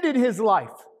ended his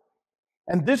life.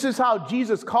 And this is how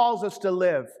Jesus calls us to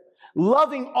live,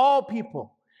 loving all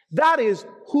people. That is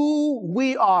who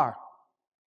we are.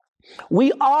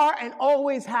 We are and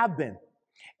always have been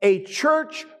a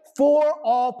church for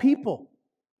all people.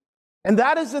 And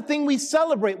that is the thing we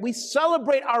celebrate. We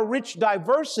celebrate our rich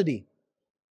diversity.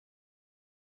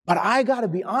 But I got to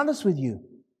be honest with you.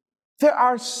 There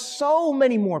are so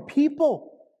many more people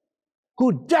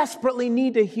who desperately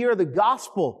need to hear the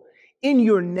gospel in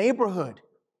your neighborhood,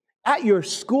 at your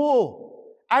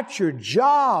school, at your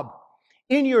job,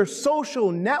 in your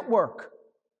social network.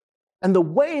 And the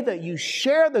way that you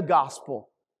share the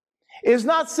gospel is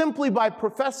not simply by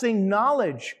professing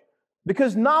knowledge,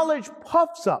 because knowledge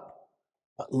puffs up,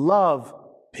 but love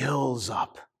builds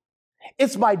up.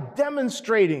 It's by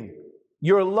demonstrating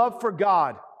your love for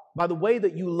God by the way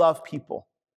that you love people.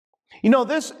 You know,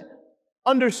 this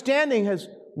understanding has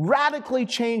radically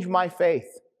changed my faith,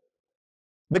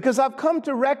 because I've come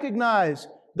to recognize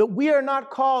that we are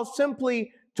not called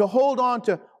simply to hold on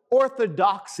to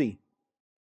orthodoxy,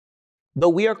 though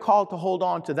we are called to hold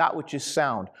on to that which is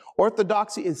sound.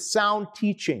 Orthodoxy is sound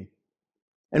teaching.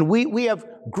 And we have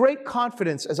great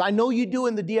confidence, as I know you do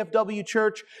in the DFW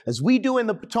Church, as we do in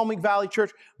the Potomac Valley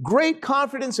Church, great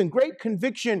confidence and great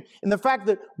conviction in the fact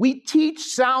that we teach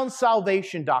sound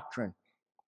salvation doctrine.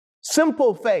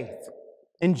 Simple faith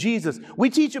in Jesus. We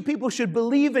teach that people should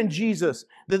believe in Jesus,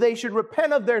 that they should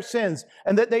repent of their sins,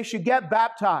 and that they should get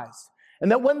baptized.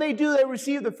 And that when they do, they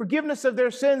receive the forgiveness of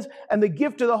their sins and the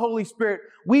gift of the Holy Spirit.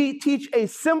 We teach a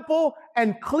simple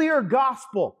and clear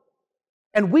gospel.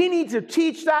 And we need to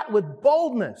teach that with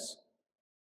boldness.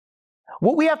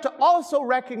 What we have to also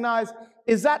recognize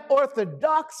is that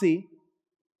orthodoxy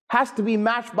has to be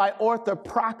matched by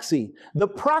orthopraxy, the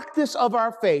practice of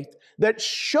our faith that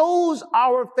shows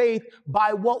our faith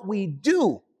by what we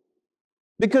do.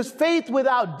 Because faith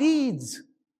without deeds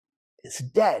is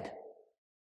dead.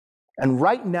 And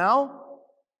right now,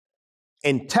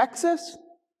 in Texas,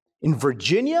 in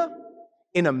Virginia,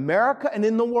 in America, and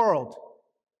in the world,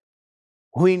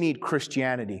 we need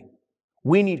Christianity.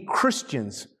 We need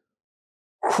Christians,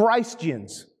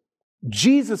 Christians,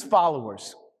 Jesus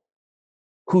followers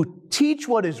who teach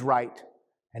what is right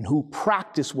and who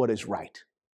practice what is right.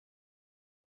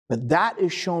 But that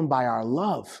is shown by our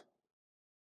love.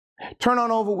 Turn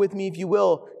on over with me, if you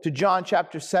will, to John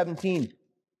chapter 17.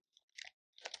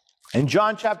 In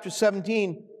John chapter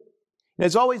 17,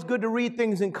 it's always good to read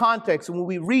things in context. And when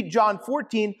we read John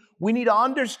 14, we need to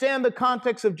understand the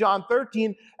context of John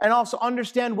 13 and also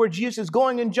understand where Jesus is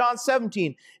going in John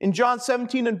 17. In John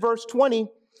 17 and verse 20, it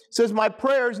says, "My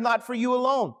prayer is not for you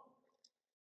alone."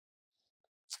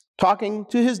 Talking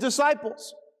to his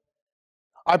disciples.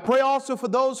 "I pray also for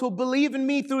those who believe in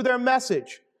me through their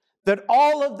message, that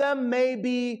all of them may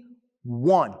be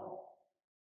one."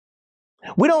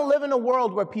 We don't live in a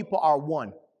world where people are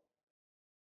one.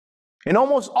 In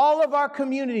almost all of our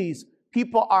communities,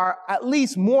 people are at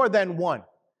least more than one.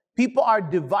 People are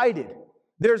divided.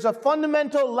 There's a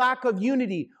fundamental lack of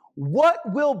unity.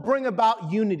 What will bring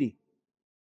about unity?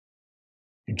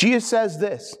 Jesus says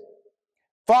this,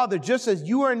 "Father, just as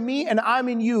you are in me and I'm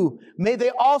in you, may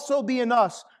they also be in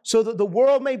us, so that the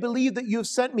world may believe that you have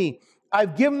sent me.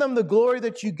 I've given them the glory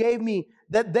that you gave me,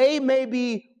 that they may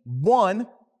be one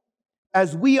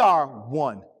as we are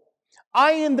one.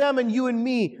 I in them and you in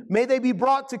me, may they be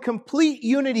brought to complete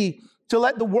unity, to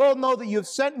let the world know that you have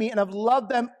sent me and have loved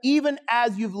them even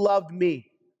as you've loved me."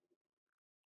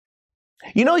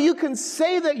 You know, you can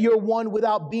say that you're one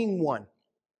without being one.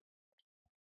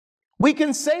 We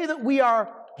can say that we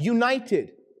are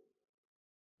united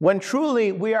when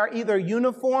truly we are either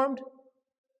uniformed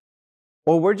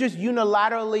or we're just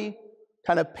unilaterally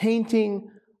kind of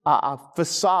painting a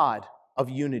facade of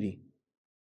unity.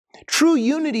 True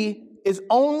unity is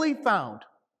only found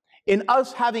in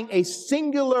us having a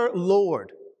singular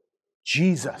Lord,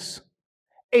 Jesus,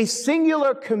 a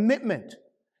singular commitment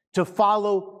to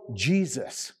follow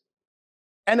Jesus,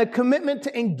 and a commitment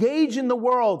to engage in the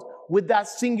world with that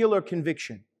singular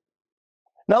conviction.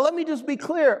 Now, let me just be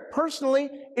clear. Personally,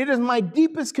 it is my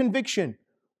deepest conviction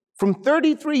from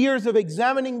 33 years of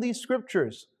examining these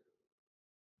scriptures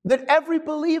that every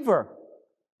believer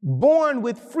born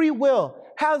with free will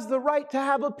has the right to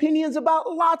have opinions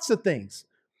about lots of things.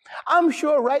 I'm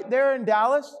sure right there in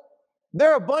Dallas,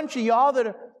 there are a bunch of y'all that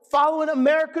are following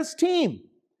America's team,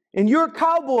 and you're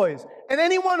Cowboys. And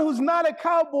anyone who's not a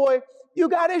Cowboy, you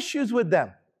got issues with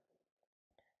them.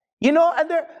 You know, and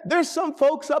there's some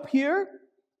folks up here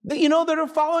that, you know, that are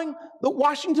following the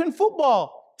Washington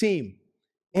football team,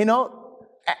 you know,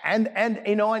 and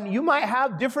you might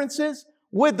have differences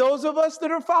with those of us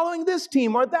that are following this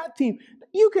team or that team.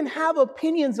 You can have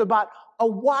opinions about a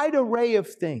wide array of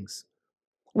things.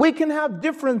 We can have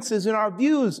differences in our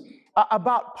views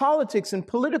about politics and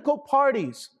political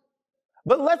parties.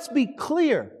 But let's be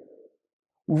clear,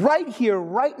 right here,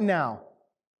 right now,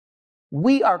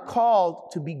 we are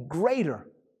called to be greater.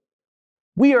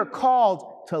 We are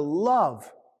called to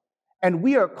love. And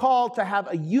we are called to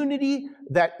have a unity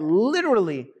that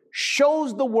literally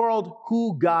shows the world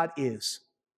who God is.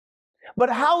 But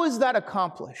how is that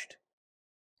accomplished?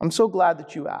 I'm so glad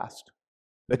that you asked,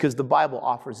 because the Bible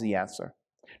offers the answer.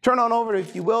 Turn on over,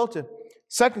 if you will, to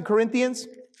 2 Corinthians.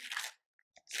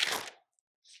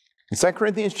 In 2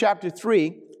 Corinthians chapter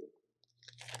 3,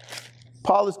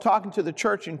 Paul is talking to the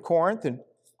church in Corinth, and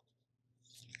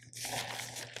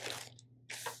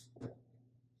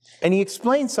he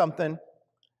explains something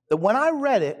that when I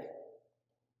read it,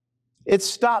 it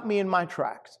stopped me in my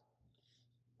tracks.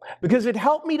 Because it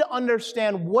helped me to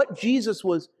understand what Jesus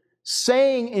was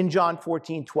saying in John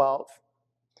 14:12,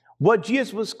 what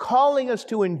Jesus was calling us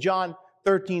to in John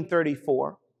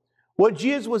 13:34, what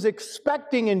Jesus was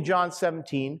expecting in John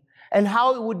 17, and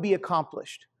how it would be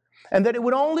accomplished. And that it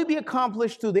would only be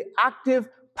accomplished through the active,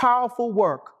 powerful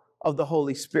work of the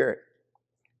Holy Spirit.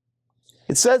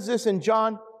 It says this in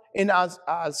 2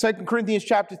 Corinthians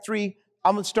chapter 3.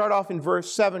 I'm going to start off in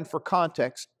verse 7 for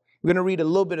context. We're going to read a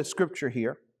little bit of scripture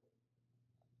here.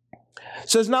 It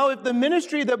says, "Now if the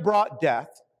ministry that brought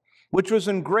death, which was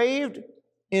engraved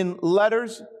in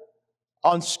letters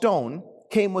on stone,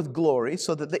 came with glory,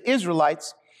 so that the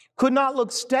Israelites could not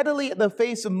look steadily at the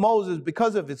face of Moses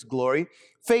because of its glory,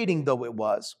 fading though it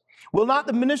was, will not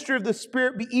the ministry of the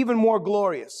Spirit be even more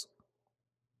glorious?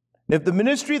 And if the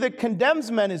ministry that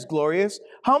condemns men is glorious,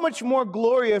 how much more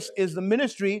glorious is the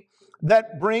ministry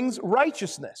that brings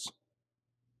righteousness?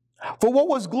 For what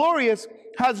was glorious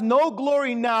has no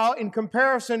glory now in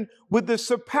comparison with the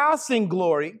surpassing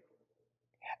glory.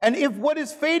 And if what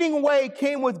is fading away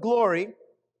came with glory,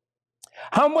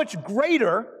 how much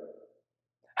greater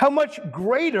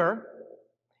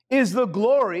is the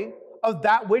glory of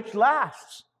that which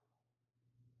lasts?"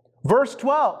 Verse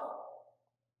 12.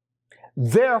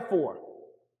 "Therefore,"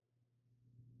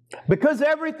 because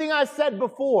everything I said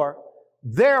before,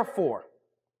 therefore,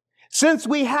 since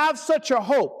we have such a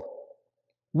hope,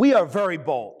 we are very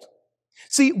bold.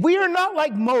 See, we are not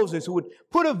like Moses, who would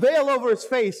put a veil over his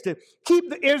face to keep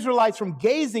the Israelites from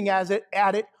gazing at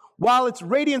it while its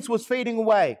radiance was fading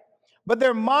away. But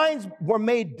their minds were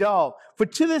made dull. For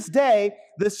to this day,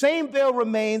 the same veil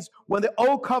remains when the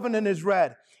old covenant is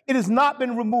read. It has not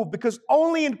been removed, because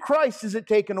only in Christ is it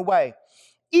taken away.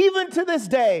 Even to this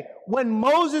day, when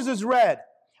Moses is read,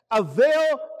 a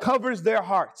veil covers their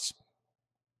hearts.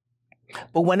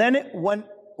 But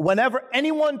whenever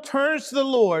anyone turns to the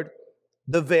Lord,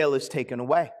 the veil is taken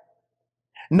away.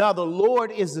 Now the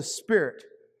Lord is the Spirit,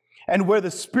 and where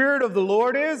the Spirit of the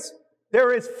Lord is,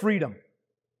 there is freedom.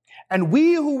 And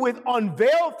we who with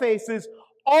unveiled faces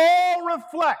all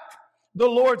reflect the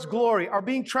Lord's glory are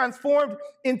being transformed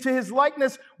into his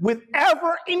likeness with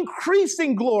ever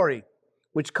increasing glory,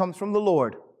 which comes from the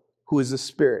Lord, who is the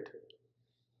Spirit.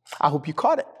 I hope you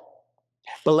caught it.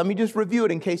 But let me just review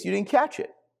it in case you didn't catch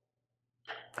it.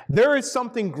 There is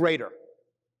something greater.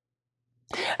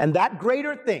 And that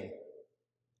greater thing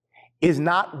is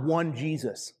not one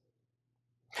Jesus.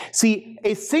 See,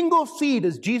 a single seed,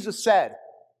 as Jesus said,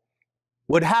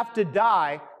 would have to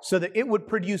die so that it would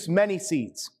produce many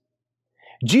seeds.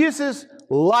 Jesus'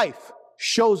 life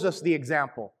shows us the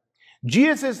example.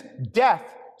 Jesus'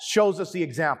 death shows us the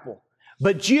example.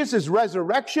 But Jesus'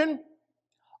 resurrection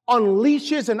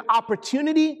unleashes an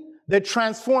opportunity that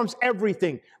transforms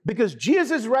everything. Because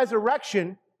Jesus'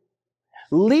 resurrection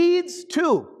leads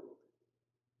to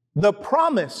the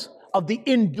promise of the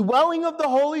indwelling of the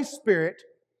Holy Spirit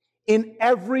in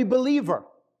every believer,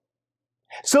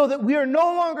 so that we are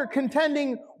no longer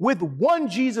contending with one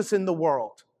Jesus in the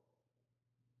world,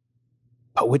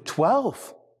 but with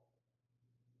 12,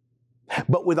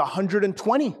 but with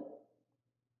 120,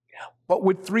 but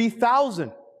with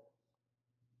 3,000.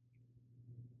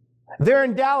 There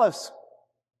in Dallas,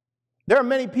 there are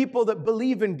many people that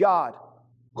believe in God,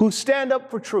 who stand up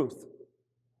for truth.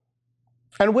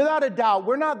 And without a doubt,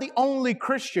 we're not the only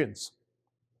Christians,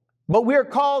 but we're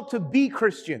called to be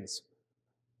Christians.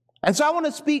 And so I want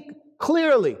to speak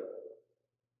clearly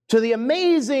to the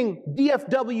amazing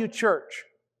DFW Church.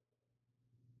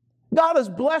 God has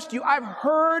blessed you. I've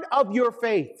heard of your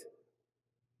faith.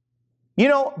 You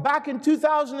know, back in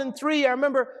 2003, I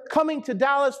remember coming to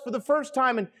Dallas for the first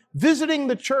time and visiting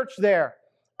the church there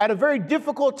at a very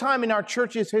difficult time in our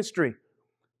church's history.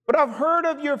 But I've heard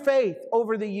of your faith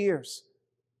over the years.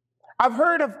 I've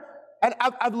heard of, and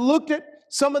I've looked at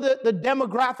some of the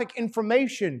demographic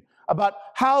information about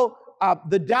how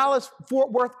the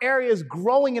Dallas-Fort Worth area is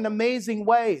growing in amazing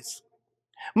ways.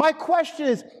 My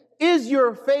question is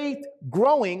your faith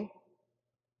growing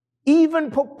even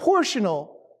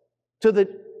proportional to the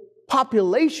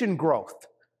population growth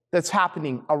that's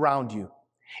happening around you?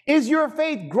 Is your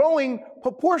faith growing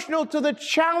proportional to the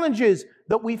challenges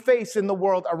that we face in the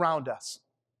world around us?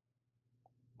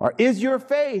 Or is your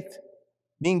faith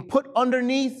being put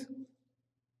underneath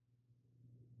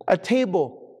a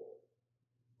table,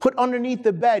 put underneath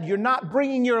the bed? You're not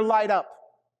bringing your light up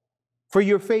for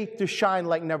your faith to shine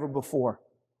like never before.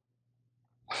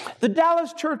 The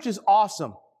Dallas church is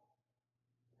awesome.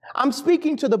 I'm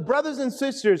speaking to the brothers and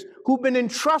sisters who've been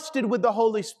entrusted with the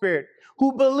Holy Spirit,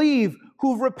 who believe,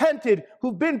 who've repented,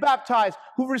 who've been baptized,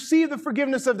 who've received the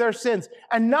forgiveness of their sins,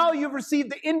 and now you've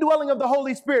received the indwelling of the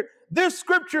Holy Spirit. This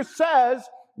scripture says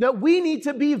that we need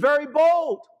to be very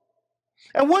bold.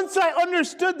 And once I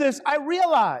understood this, I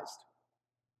realized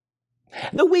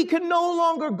that we can no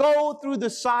longer go through the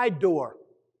side door.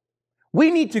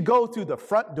 We need to go through the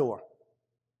front door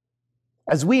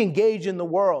as we engage in the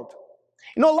world.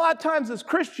 You know, a lot of times as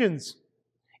Christians,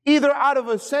 either out of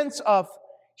a sense of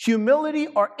humility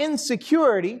or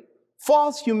insecurity,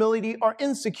 false humility or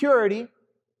insecurity,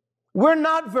 we're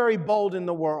not very bold in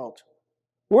the world.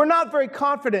 We're not very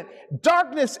confident.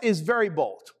 Darkness is very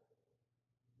bold.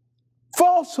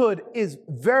 Falsehood is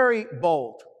very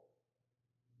bold.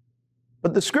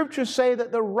 But the scriptures say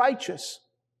that the righteous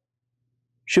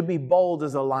should be bold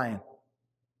as a lion.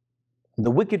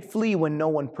 The wicked flee when no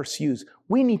one pursues.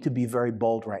 We need to be very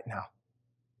bold right now.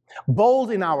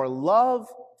 Bold in our love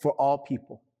for all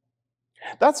people.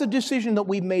 That's a decision that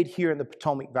we made here in the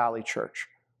Potomac Valley Church.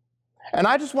 And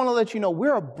I just want to let you know,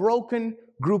 we're a broken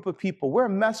group of people. We're a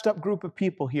messed up group of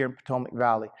people here in Potomac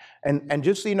Valley. And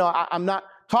just so you know, I'm not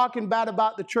talking bad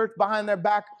about the church behind their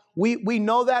back. We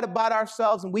know that about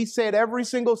ourselves, and we say it every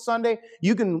single Sunday.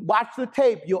 You can watch the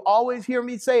tape. You'll always hear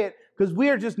me say it, because we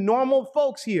are just normal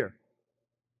folks here.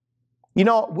 You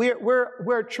know,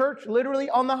 we're a church literally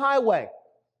on the highway.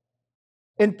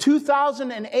 In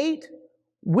 2008,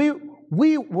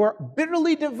 we were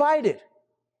bitterly divided,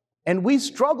 and we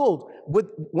struggled with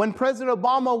when President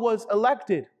Obama was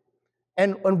elected.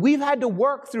 And we've had to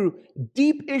work through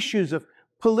deep issues of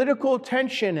political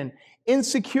tension and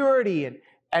insecurity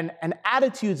and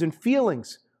attitudes and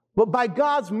feelings. But by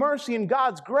God's mercy and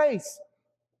God's grace,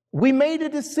 we made a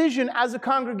decision as a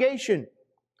congregation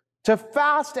to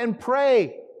fast and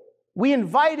pray. We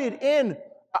invited in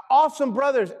awesome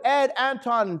brothers, Ed,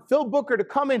 Anton, and Phil Booker, to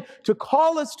come in to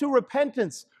call us to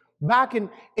repentance back in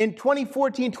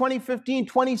 2014, 2015,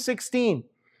 2016,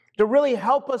 to really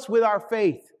help us with our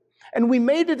faith. And we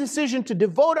made a decision to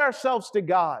devote ourselves to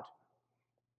God.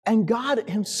 And God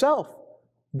himself,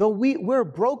 though we're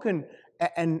broken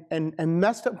and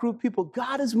messed up group of people,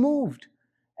 God has moved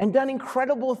and done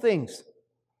incredible things.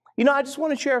 You know, I just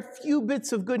want to share a few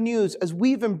bits of good news as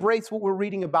we've embraced what we're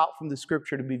reading about from the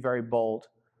scripture to be very bold,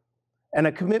 and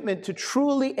a commitment to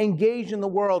truly engage in the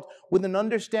world with an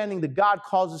understanding that God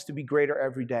calls us to be greater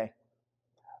every day.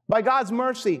 By God's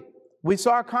mercy, we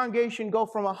saw our congregation go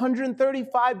from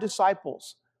 135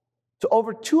 disciples to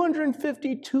over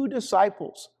 252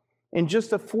 disciples in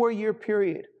just a 4-year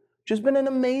period. Just been an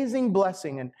amazing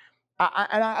blessing. And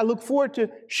I look forward to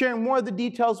sharing more of the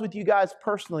details with you guys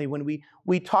personally when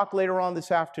we talk later on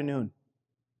this afternoon.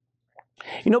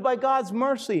 You know, by God's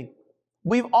mercy,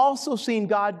 we've also seen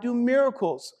God do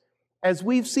miracles, as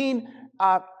we've seen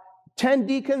 10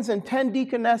 deacons and 10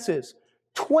 deaconesses,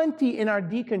 20 in our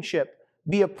deaconship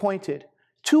be appointed,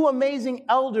 2 amazing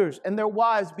elders and their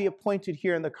wives be appointed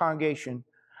here in the congregation.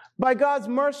 By God's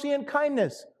mercy and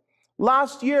kindness,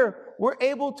 last year, we're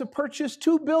able to purchase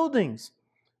 2 buildings.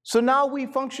 So now we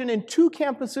function in 2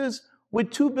 campuses with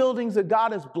 2 buildings that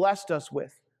God has blessed us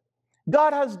with.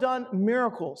 God has done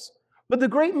miracles, but the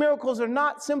great miracles are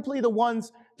not simply the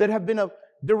ones that have been a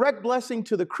direct blessing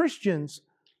to the Christians,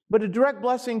 but a direct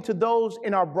blessing to those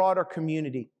in our broader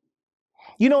community.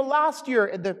 You know, last year,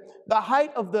 at the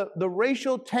height of the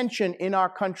racial tension in our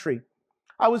country,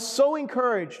 I was so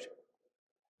encouraged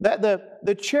that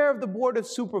the chair of the Board of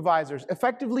Supervisors,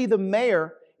 effectively the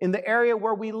mayor in the area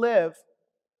where we live,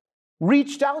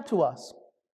 reached out to us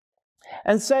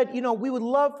and said, you know, we would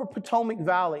love for Potomac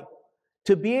Valley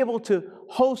to be able to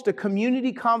host a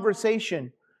community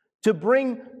conversation to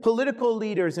bring political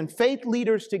leaders and faith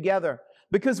leaders together,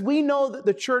 because we know that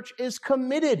the church is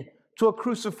committed to a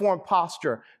cruciform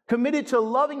posture, committed to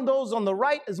loving those on the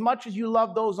right as much as you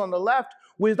love those on the left,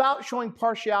 without showing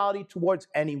partiality towards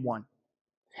anyone.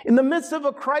 In the midst of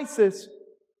a crisis,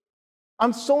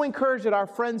 I'm so encouraged that our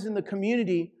friends in the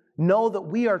community know that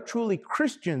we are truly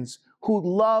Christians who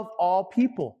love all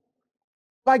people.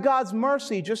 By God's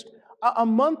mercy, just a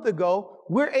month ago,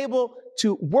 we're able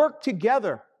to work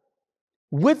together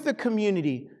with the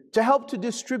community to help to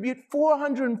distribute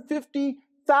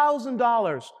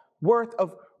 $450,000 worth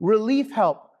of relief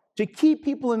help to keep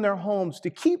people in their homes, to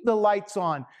keep the lights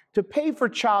on, to pay for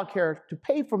childcare, to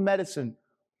pay for medicine.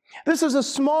 This is a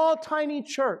small, tiny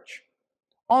church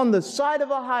on the side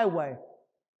of a highway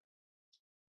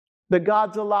that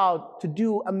God's allowed to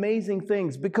do amazing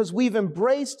things because we've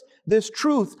embraced this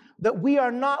truth that we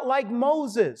are not like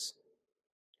Moses.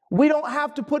 We don't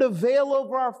have to put a veil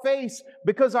over our face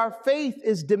because our faith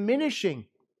is diminishing.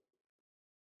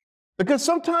 Because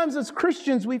sometimes as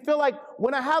Christians, we feel like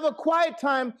when I have a quiet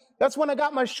time, that's when I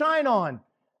got my shine on.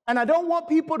 And I don't want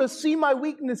people to see my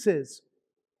weaknesses.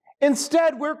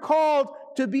 Instead, we're called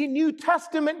to be New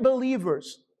Testament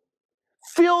believers,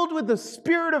 filled with the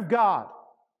Spirit of God,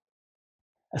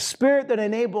 a spirit that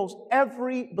enables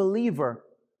every believer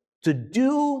to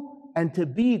do and to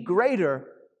be greater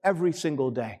every single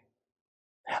day.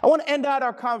 I want to end out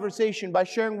our conversation by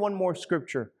sharing one more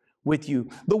scripture with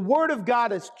you. The Word of God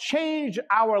has changed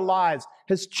our lives,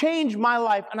 has changed my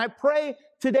life, and I pray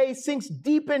today sinks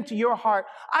deep into your heart.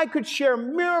 I could share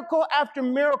miracle after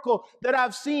miracle that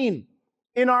I've seen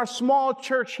in our small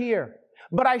church here,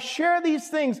 but I share these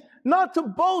things not to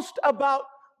boast about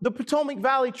the Potomac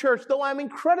Valley Church, though I'm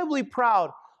incredibly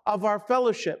proud of our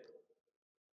fellowship,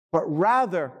 but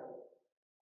rather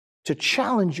to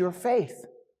challenge your faith.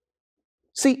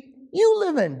 See, you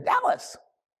live in Dallas.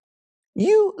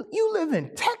 You live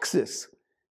in Texas.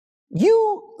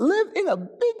 You live in a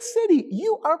big city.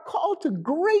 You are called to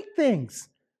great things.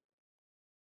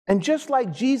 And just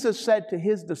like Jesus said to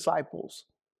his disciples,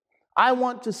 I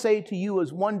want to say to you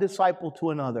as one disciple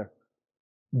to another,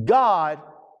 God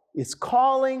is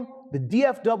calling the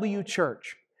DFW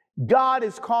Church. God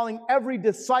is calling every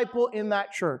disciple in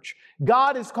that church.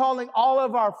 God is calling all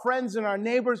of our friends and our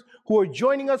neighbors who are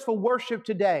joining us for worship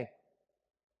today,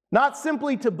 not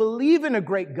simply to believe in a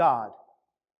great God,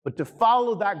 but to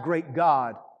follow that great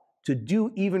God to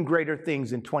do even greater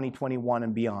things in 2021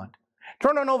 and beyond.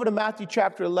 Turn on over to Matthew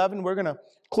chapter 11. We're going to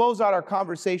close out our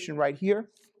conversation right here.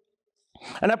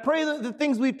 And I pray that the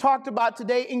things we've talked about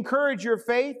today encourage your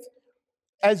faith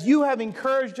as you have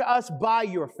encouraged us by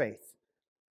your faith.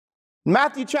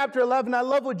 Matthew chapter 11, I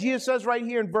love what Jesus says right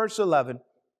here in verse 11.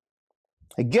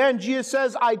 Again, Jesus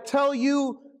says, I tell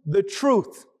you the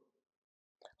truth.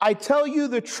 I tell you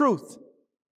the truth.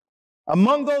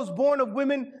 Among those born of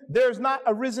women, there has not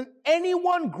arisen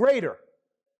anyone greater,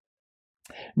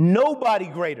 nobody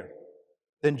greater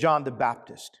than John the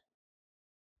Baptist.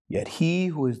 Yet he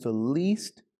who is the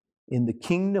least in the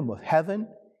kingdom of heaven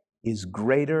is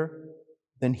greater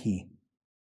than he.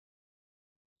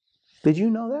 Did you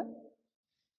know that?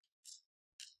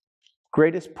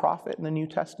 Greatest prophet in the New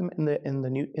Testament, in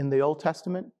the Old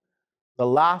Testament, the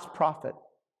last prophet,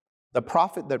 the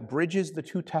prophet that bridges the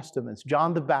two testaments,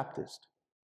 John the Baptist,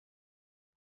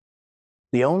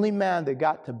 the only man that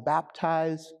got to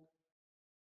baptize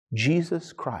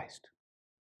Jesus Christ,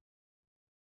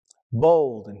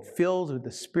 bold and filled with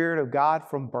the Spirit of God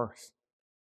from birth,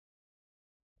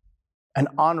 an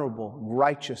honorable,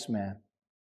 righteous man,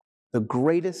 the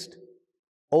greatest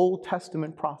Old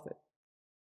Testament prophet.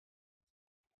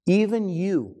 Even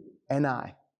you and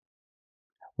I,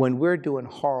 when we're doing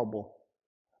horrible,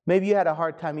 maybe you had a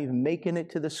hard time even making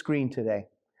it to the screen today,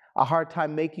 a hard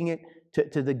time making it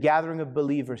to the gathering of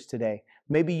believers today.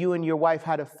 Maybe you and your wife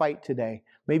had a fight today.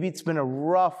 Maybe it's been a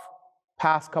rough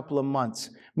past couple of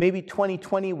months. Maybe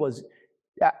 2020 was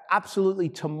absolutely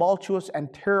tumultuous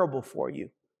and terrible for you,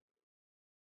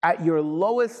 at your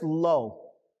lowest low,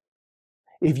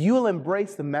 if you'll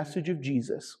embrace the message of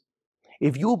Jesus,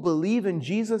 if you'll believe in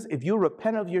Jesus, if you'll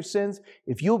repent of your sins,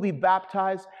 if you'll be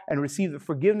baptized and receive the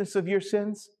forgiveness of your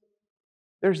sins,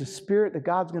 there's a spirit that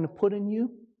God's going to put in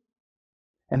you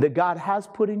and that God has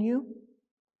put in you,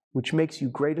 which makes you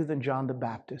greater than John the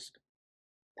Baptist.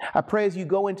 I pray as you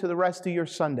go into the rest of your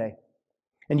Sunday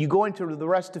and you go into the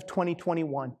rest of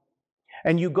 2021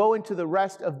 and you go into the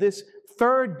rest of this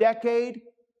third decade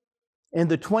in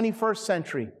the 21st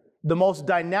century, the most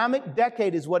dynamic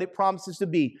decade is what it promises to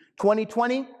be.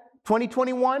 2020,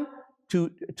 2021 to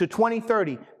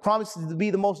 2030 promises to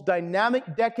be the most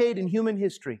dynamic decade in human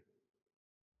history.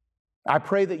 I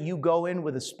pray that you go in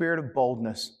with a spirit of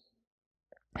boldness,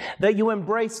 that you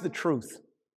embrace the truth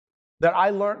that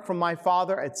I learned from my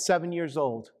father at 7 years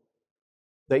old,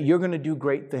 that you're going to do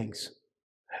great things.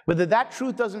 But that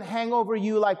truth doesn't hang over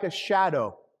you like a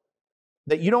shadow,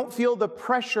 that you don't feel the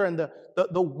pressure and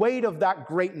the weight of that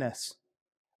greatness,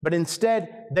 but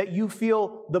instead that you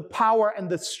feel the power and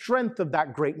the strength of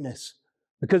that greatness,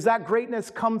 because that greatness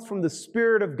comes from the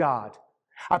Spirit of God.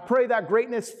 I pray that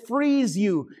greatness frees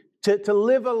you to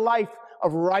live a life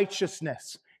of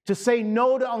righteousness, to say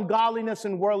no to ungodliness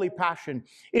and worldly passion.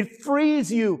 It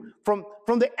frees you from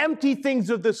the empty things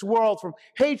of this world, from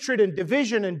hatred and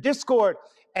division and discord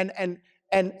and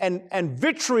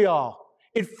vitriol.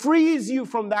 It frees you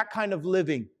from that kind of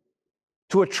living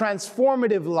to a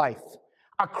transformative life,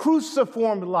 a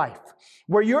cruciform life,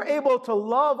 where you're able to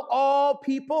love all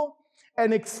people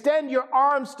and extend your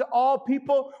arms to all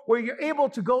people, where you're able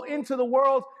to go into the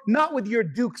world not with your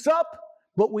dukes up,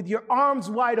 but with your arms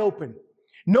wide open,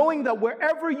 knowing that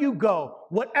wherever you go,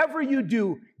 whatever you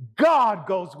do, God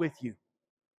goes with you.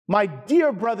 My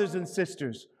dear brothers and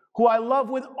sisters, who I love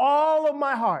with all of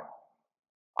my heart,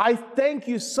 I thank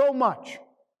you so much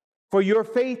for your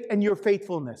faith and your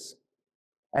faithfulness.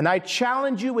 And I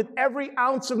challenge you with every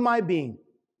ounce of my being,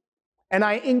 and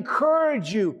I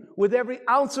encourage you with every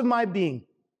ounce of my being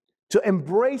to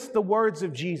embrace the words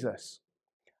of Jesus.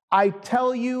 I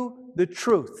tell you the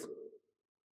truth.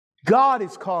 God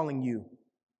is calling you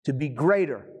to be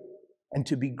greater and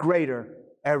to be greater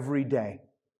every day.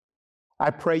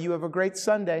 I pray you have a great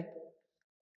Sunday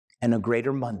and a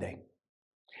greater Monday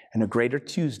and a greater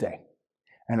Tuesday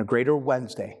and a greater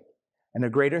Wednesday and a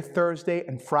greater Thursday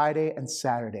and Friday and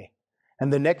Saturday.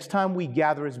 And the next time we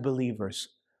gather as believers,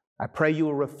 I pray you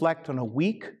will reflect on a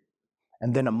week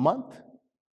and then a month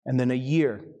and then a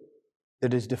year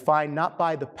that is defined not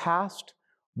by the past,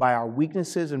 by our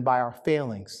weaknesses and by our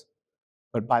failings,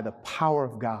 but by the power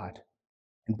of God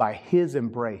and by His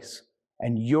embrace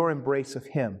and your embrace of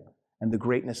Him and the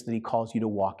greatness that He calls you to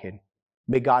walk in.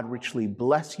 May God richly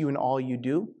bless you in all you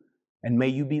do, and may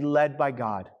you be led by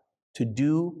God to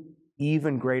do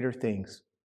even greater things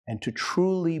and to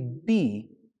truly be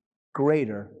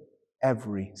greater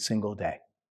every single day.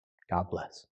 God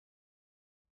bless.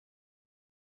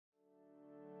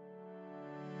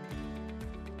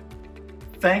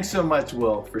 Thanks so much,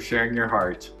 Will, for sharing your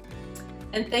heart.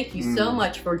 And thank you so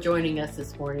much for joining us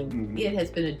this morning. It has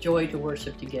been a joy to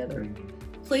worship together.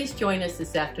 Please join us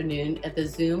this afternoon at the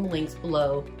Zoom links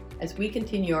below as we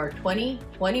continue our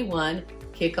 2021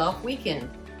 kickoff weekend.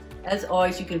 As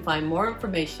always, you can find more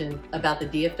information about the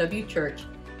DFW Church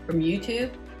from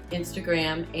YouTube,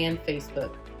 Instagram, and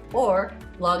Facebook, or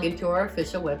log into our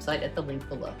official website at the link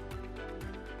below.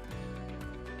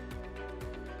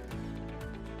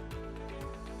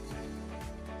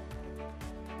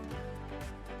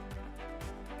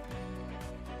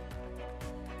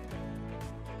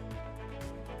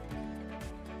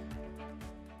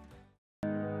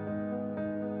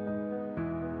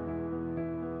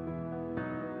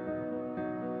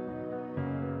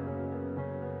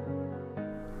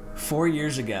 Four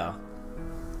years ago,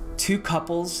 two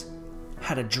couples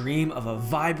had a dream of a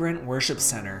vibrant worship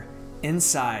center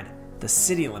inside the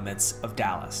city limits of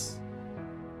Dallas.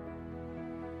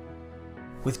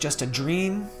 With just a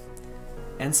dream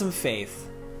and some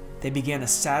faith, they began a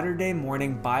Saturday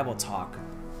morning Bible talk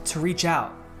to reach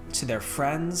out to their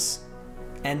friends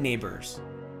and neighbors.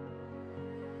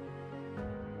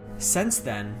 Since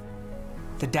then,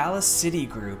 the Dallas City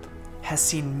Group has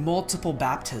seen multiple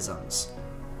baptisms,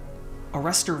 a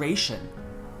restoration,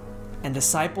 and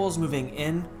disciples moving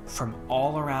in from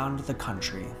all around the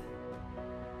country.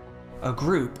 A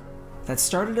group that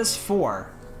started as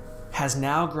 4 has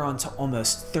now grown to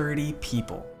almost 30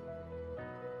 people.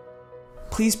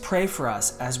 Please pray for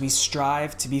us as we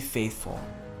strive to be faithful.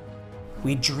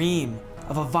 We dream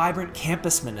of a vibrant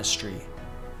campus ministry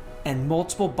and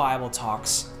multiple Bible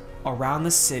talks around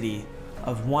the city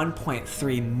of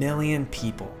 1.3 million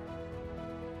people.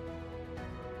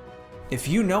 If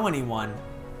you know anyone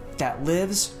that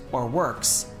lives or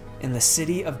works in the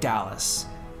city of Dallas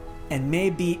and may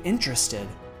be interested,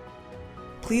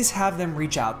 please have them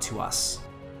reach out to us.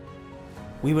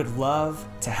 We would love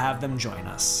to have them join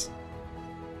us.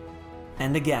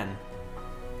 And again,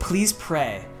 please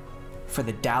pray for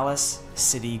the Dallas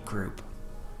City Group.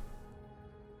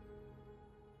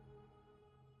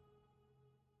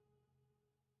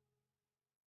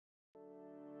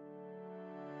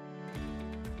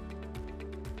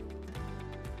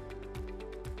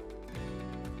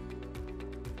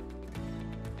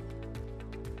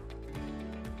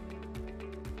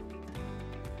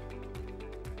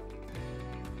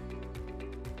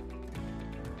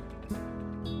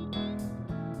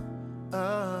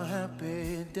 Oh,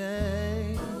 happy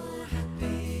day. Oh,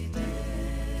 happy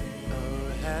day.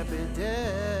 Oh, happy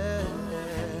day.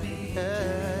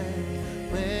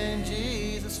 When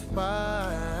Jesus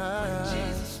washed.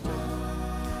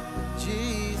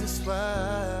 Jesus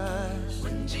washed.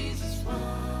 When Jesus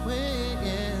washed.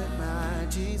 When my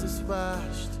Jesus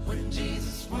washed. When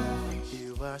Jesus washed.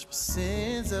 He washed my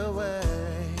sins away.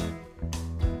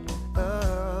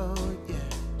 Oh,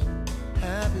 yeah.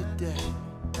 Happy day.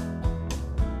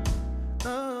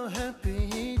 Oh,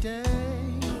 happy day.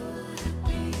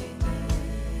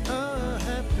 Oh,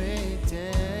 happy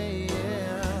day,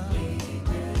 yeah.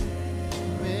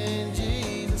 When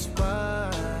Jesus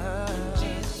washed.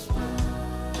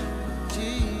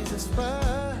 Jesus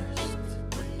washed.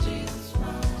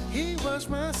 He washed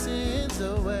my sins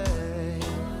away.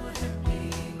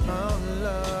 Oh,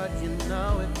 Lord, you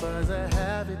know it was a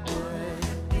happy day.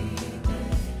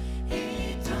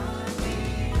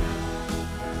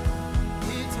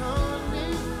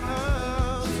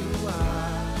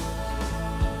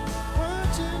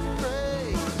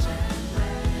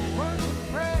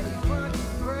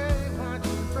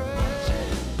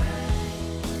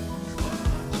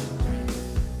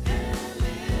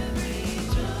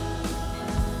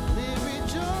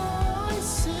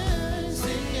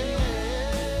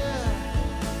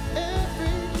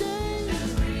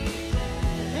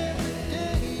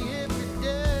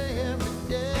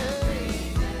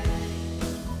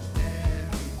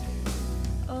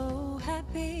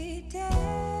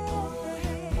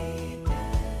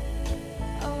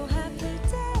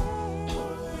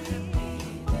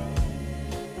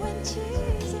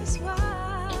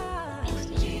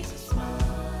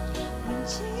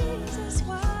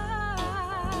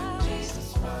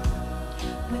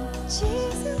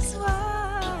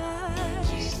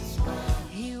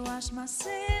 My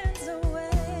sins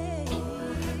away.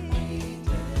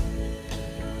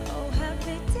 Oh,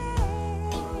 happy day.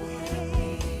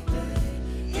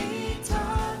 He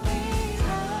taught me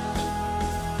how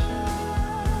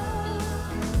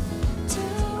to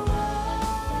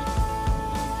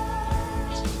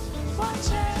watch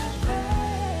and pray.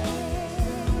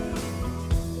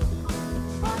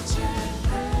 Watch and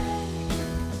pray.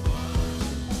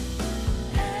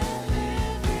 And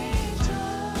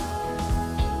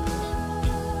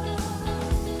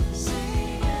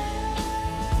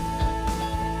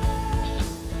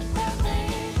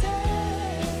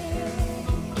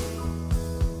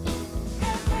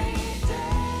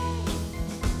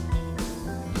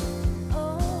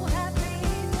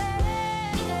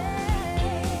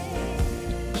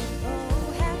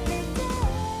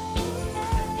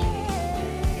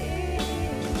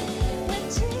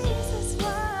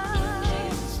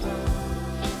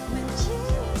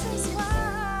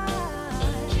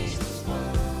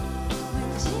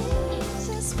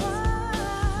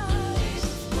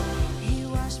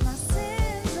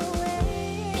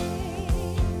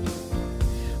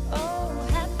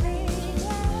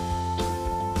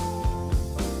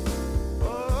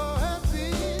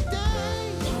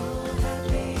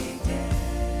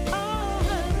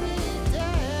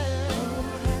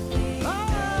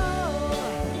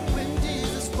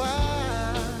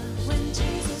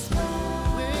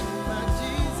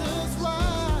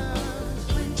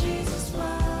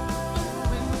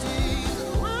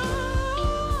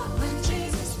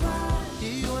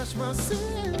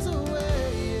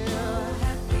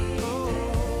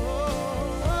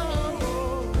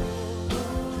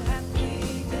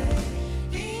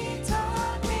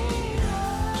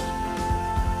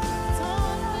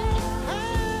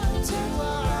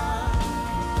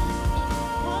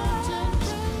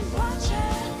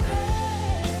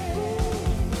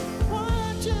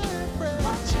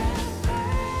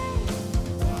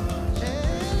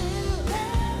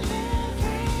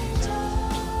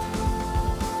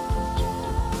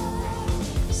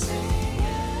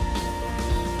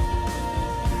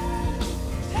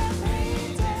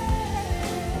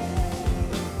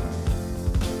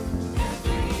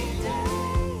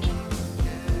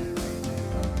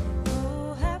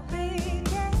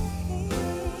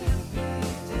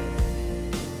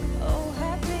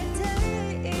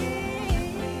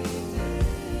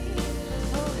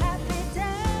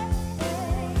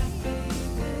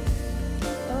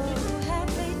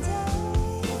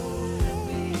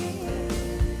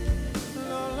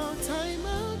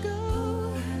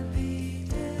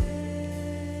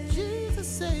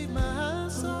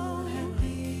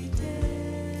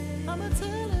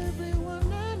tell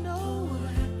everyone I know.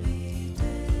 Happy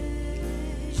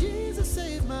day. Jesus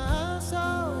saved my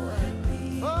soul.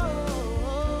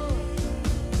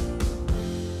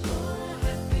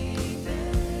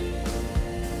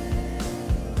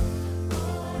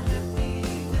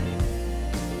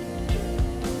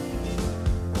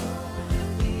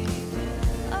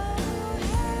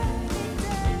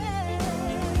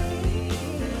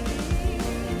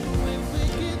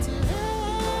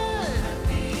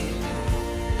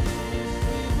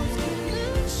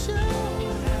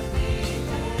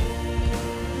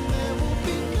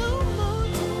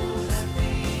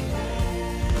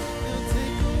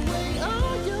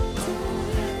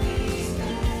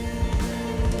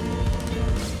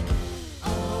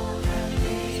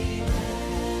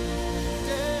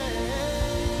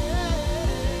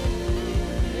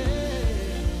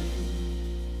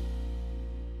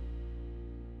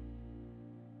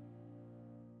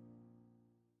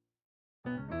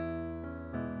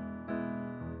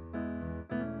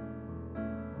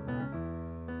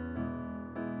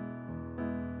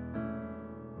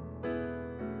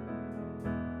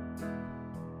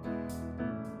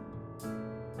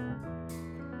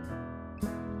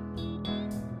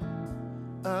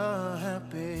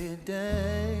 Happy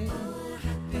day. Oh,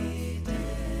 happy day.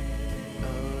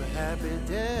 Oh, happy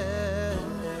day. Oh,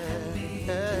 happy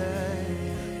day.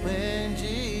 When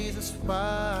Jesus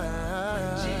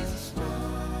washed.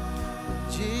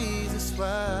 Jesus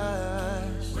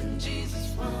washed. When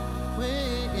Jesus washed.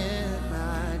 When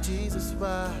my Jesus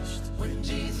washed. When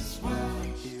Jesus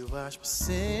washed. He washed my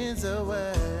sins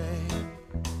away.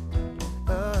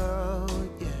 Oh,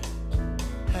 yeah.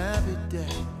 Happy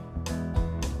day.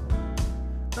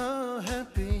 Oh,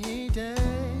 happy day.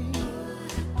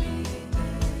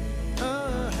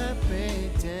 Oh, happy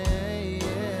day,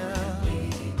 yeah.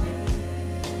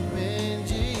 When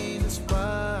Jesus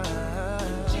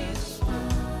washed.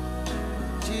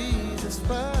 Jesus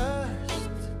washed.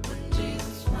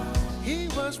 He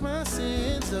washed my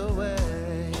sins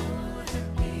away.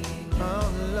 Oh,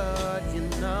 Lord, you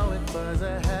know it was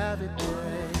a happy day.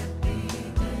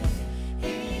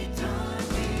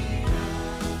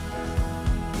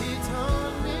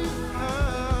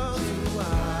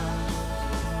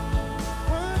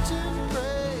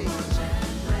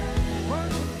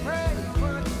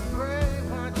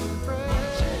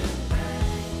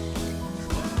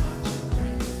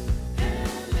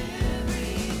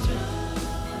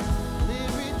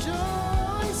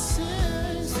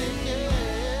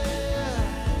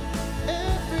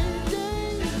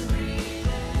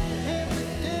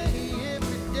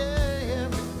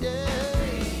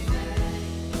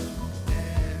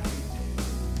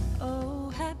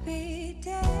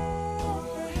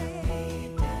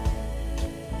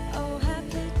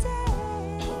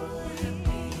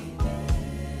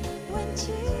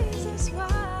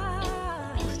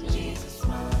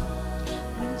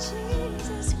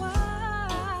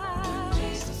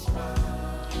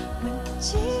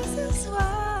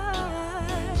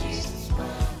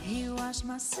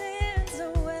 My sins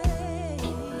away.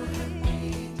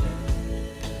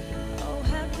 Oh,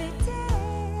 happy day.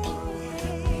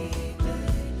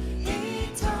 He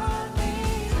taught me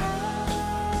how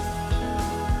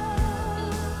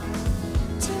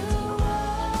to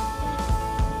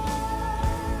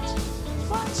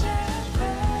watch and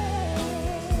pray.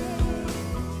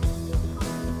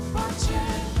 Watch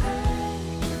and pray.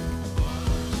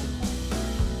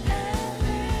 And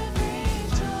live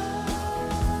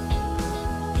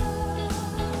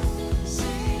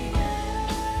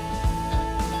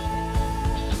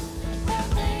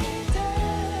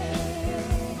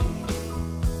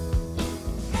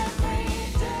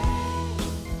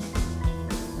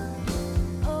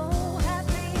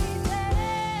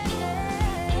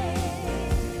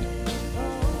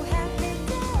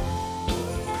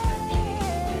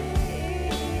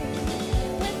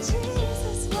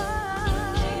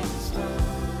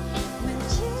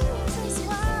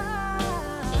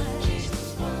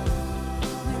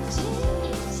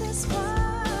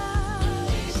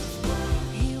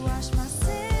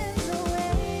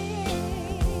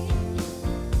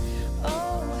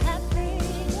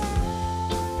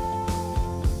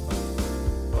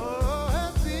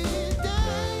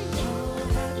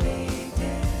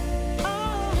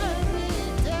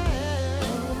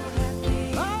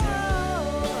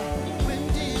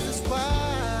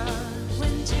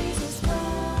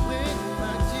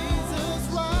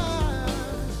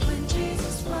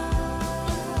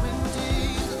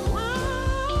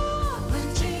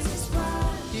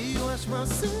my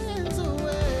sins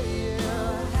away.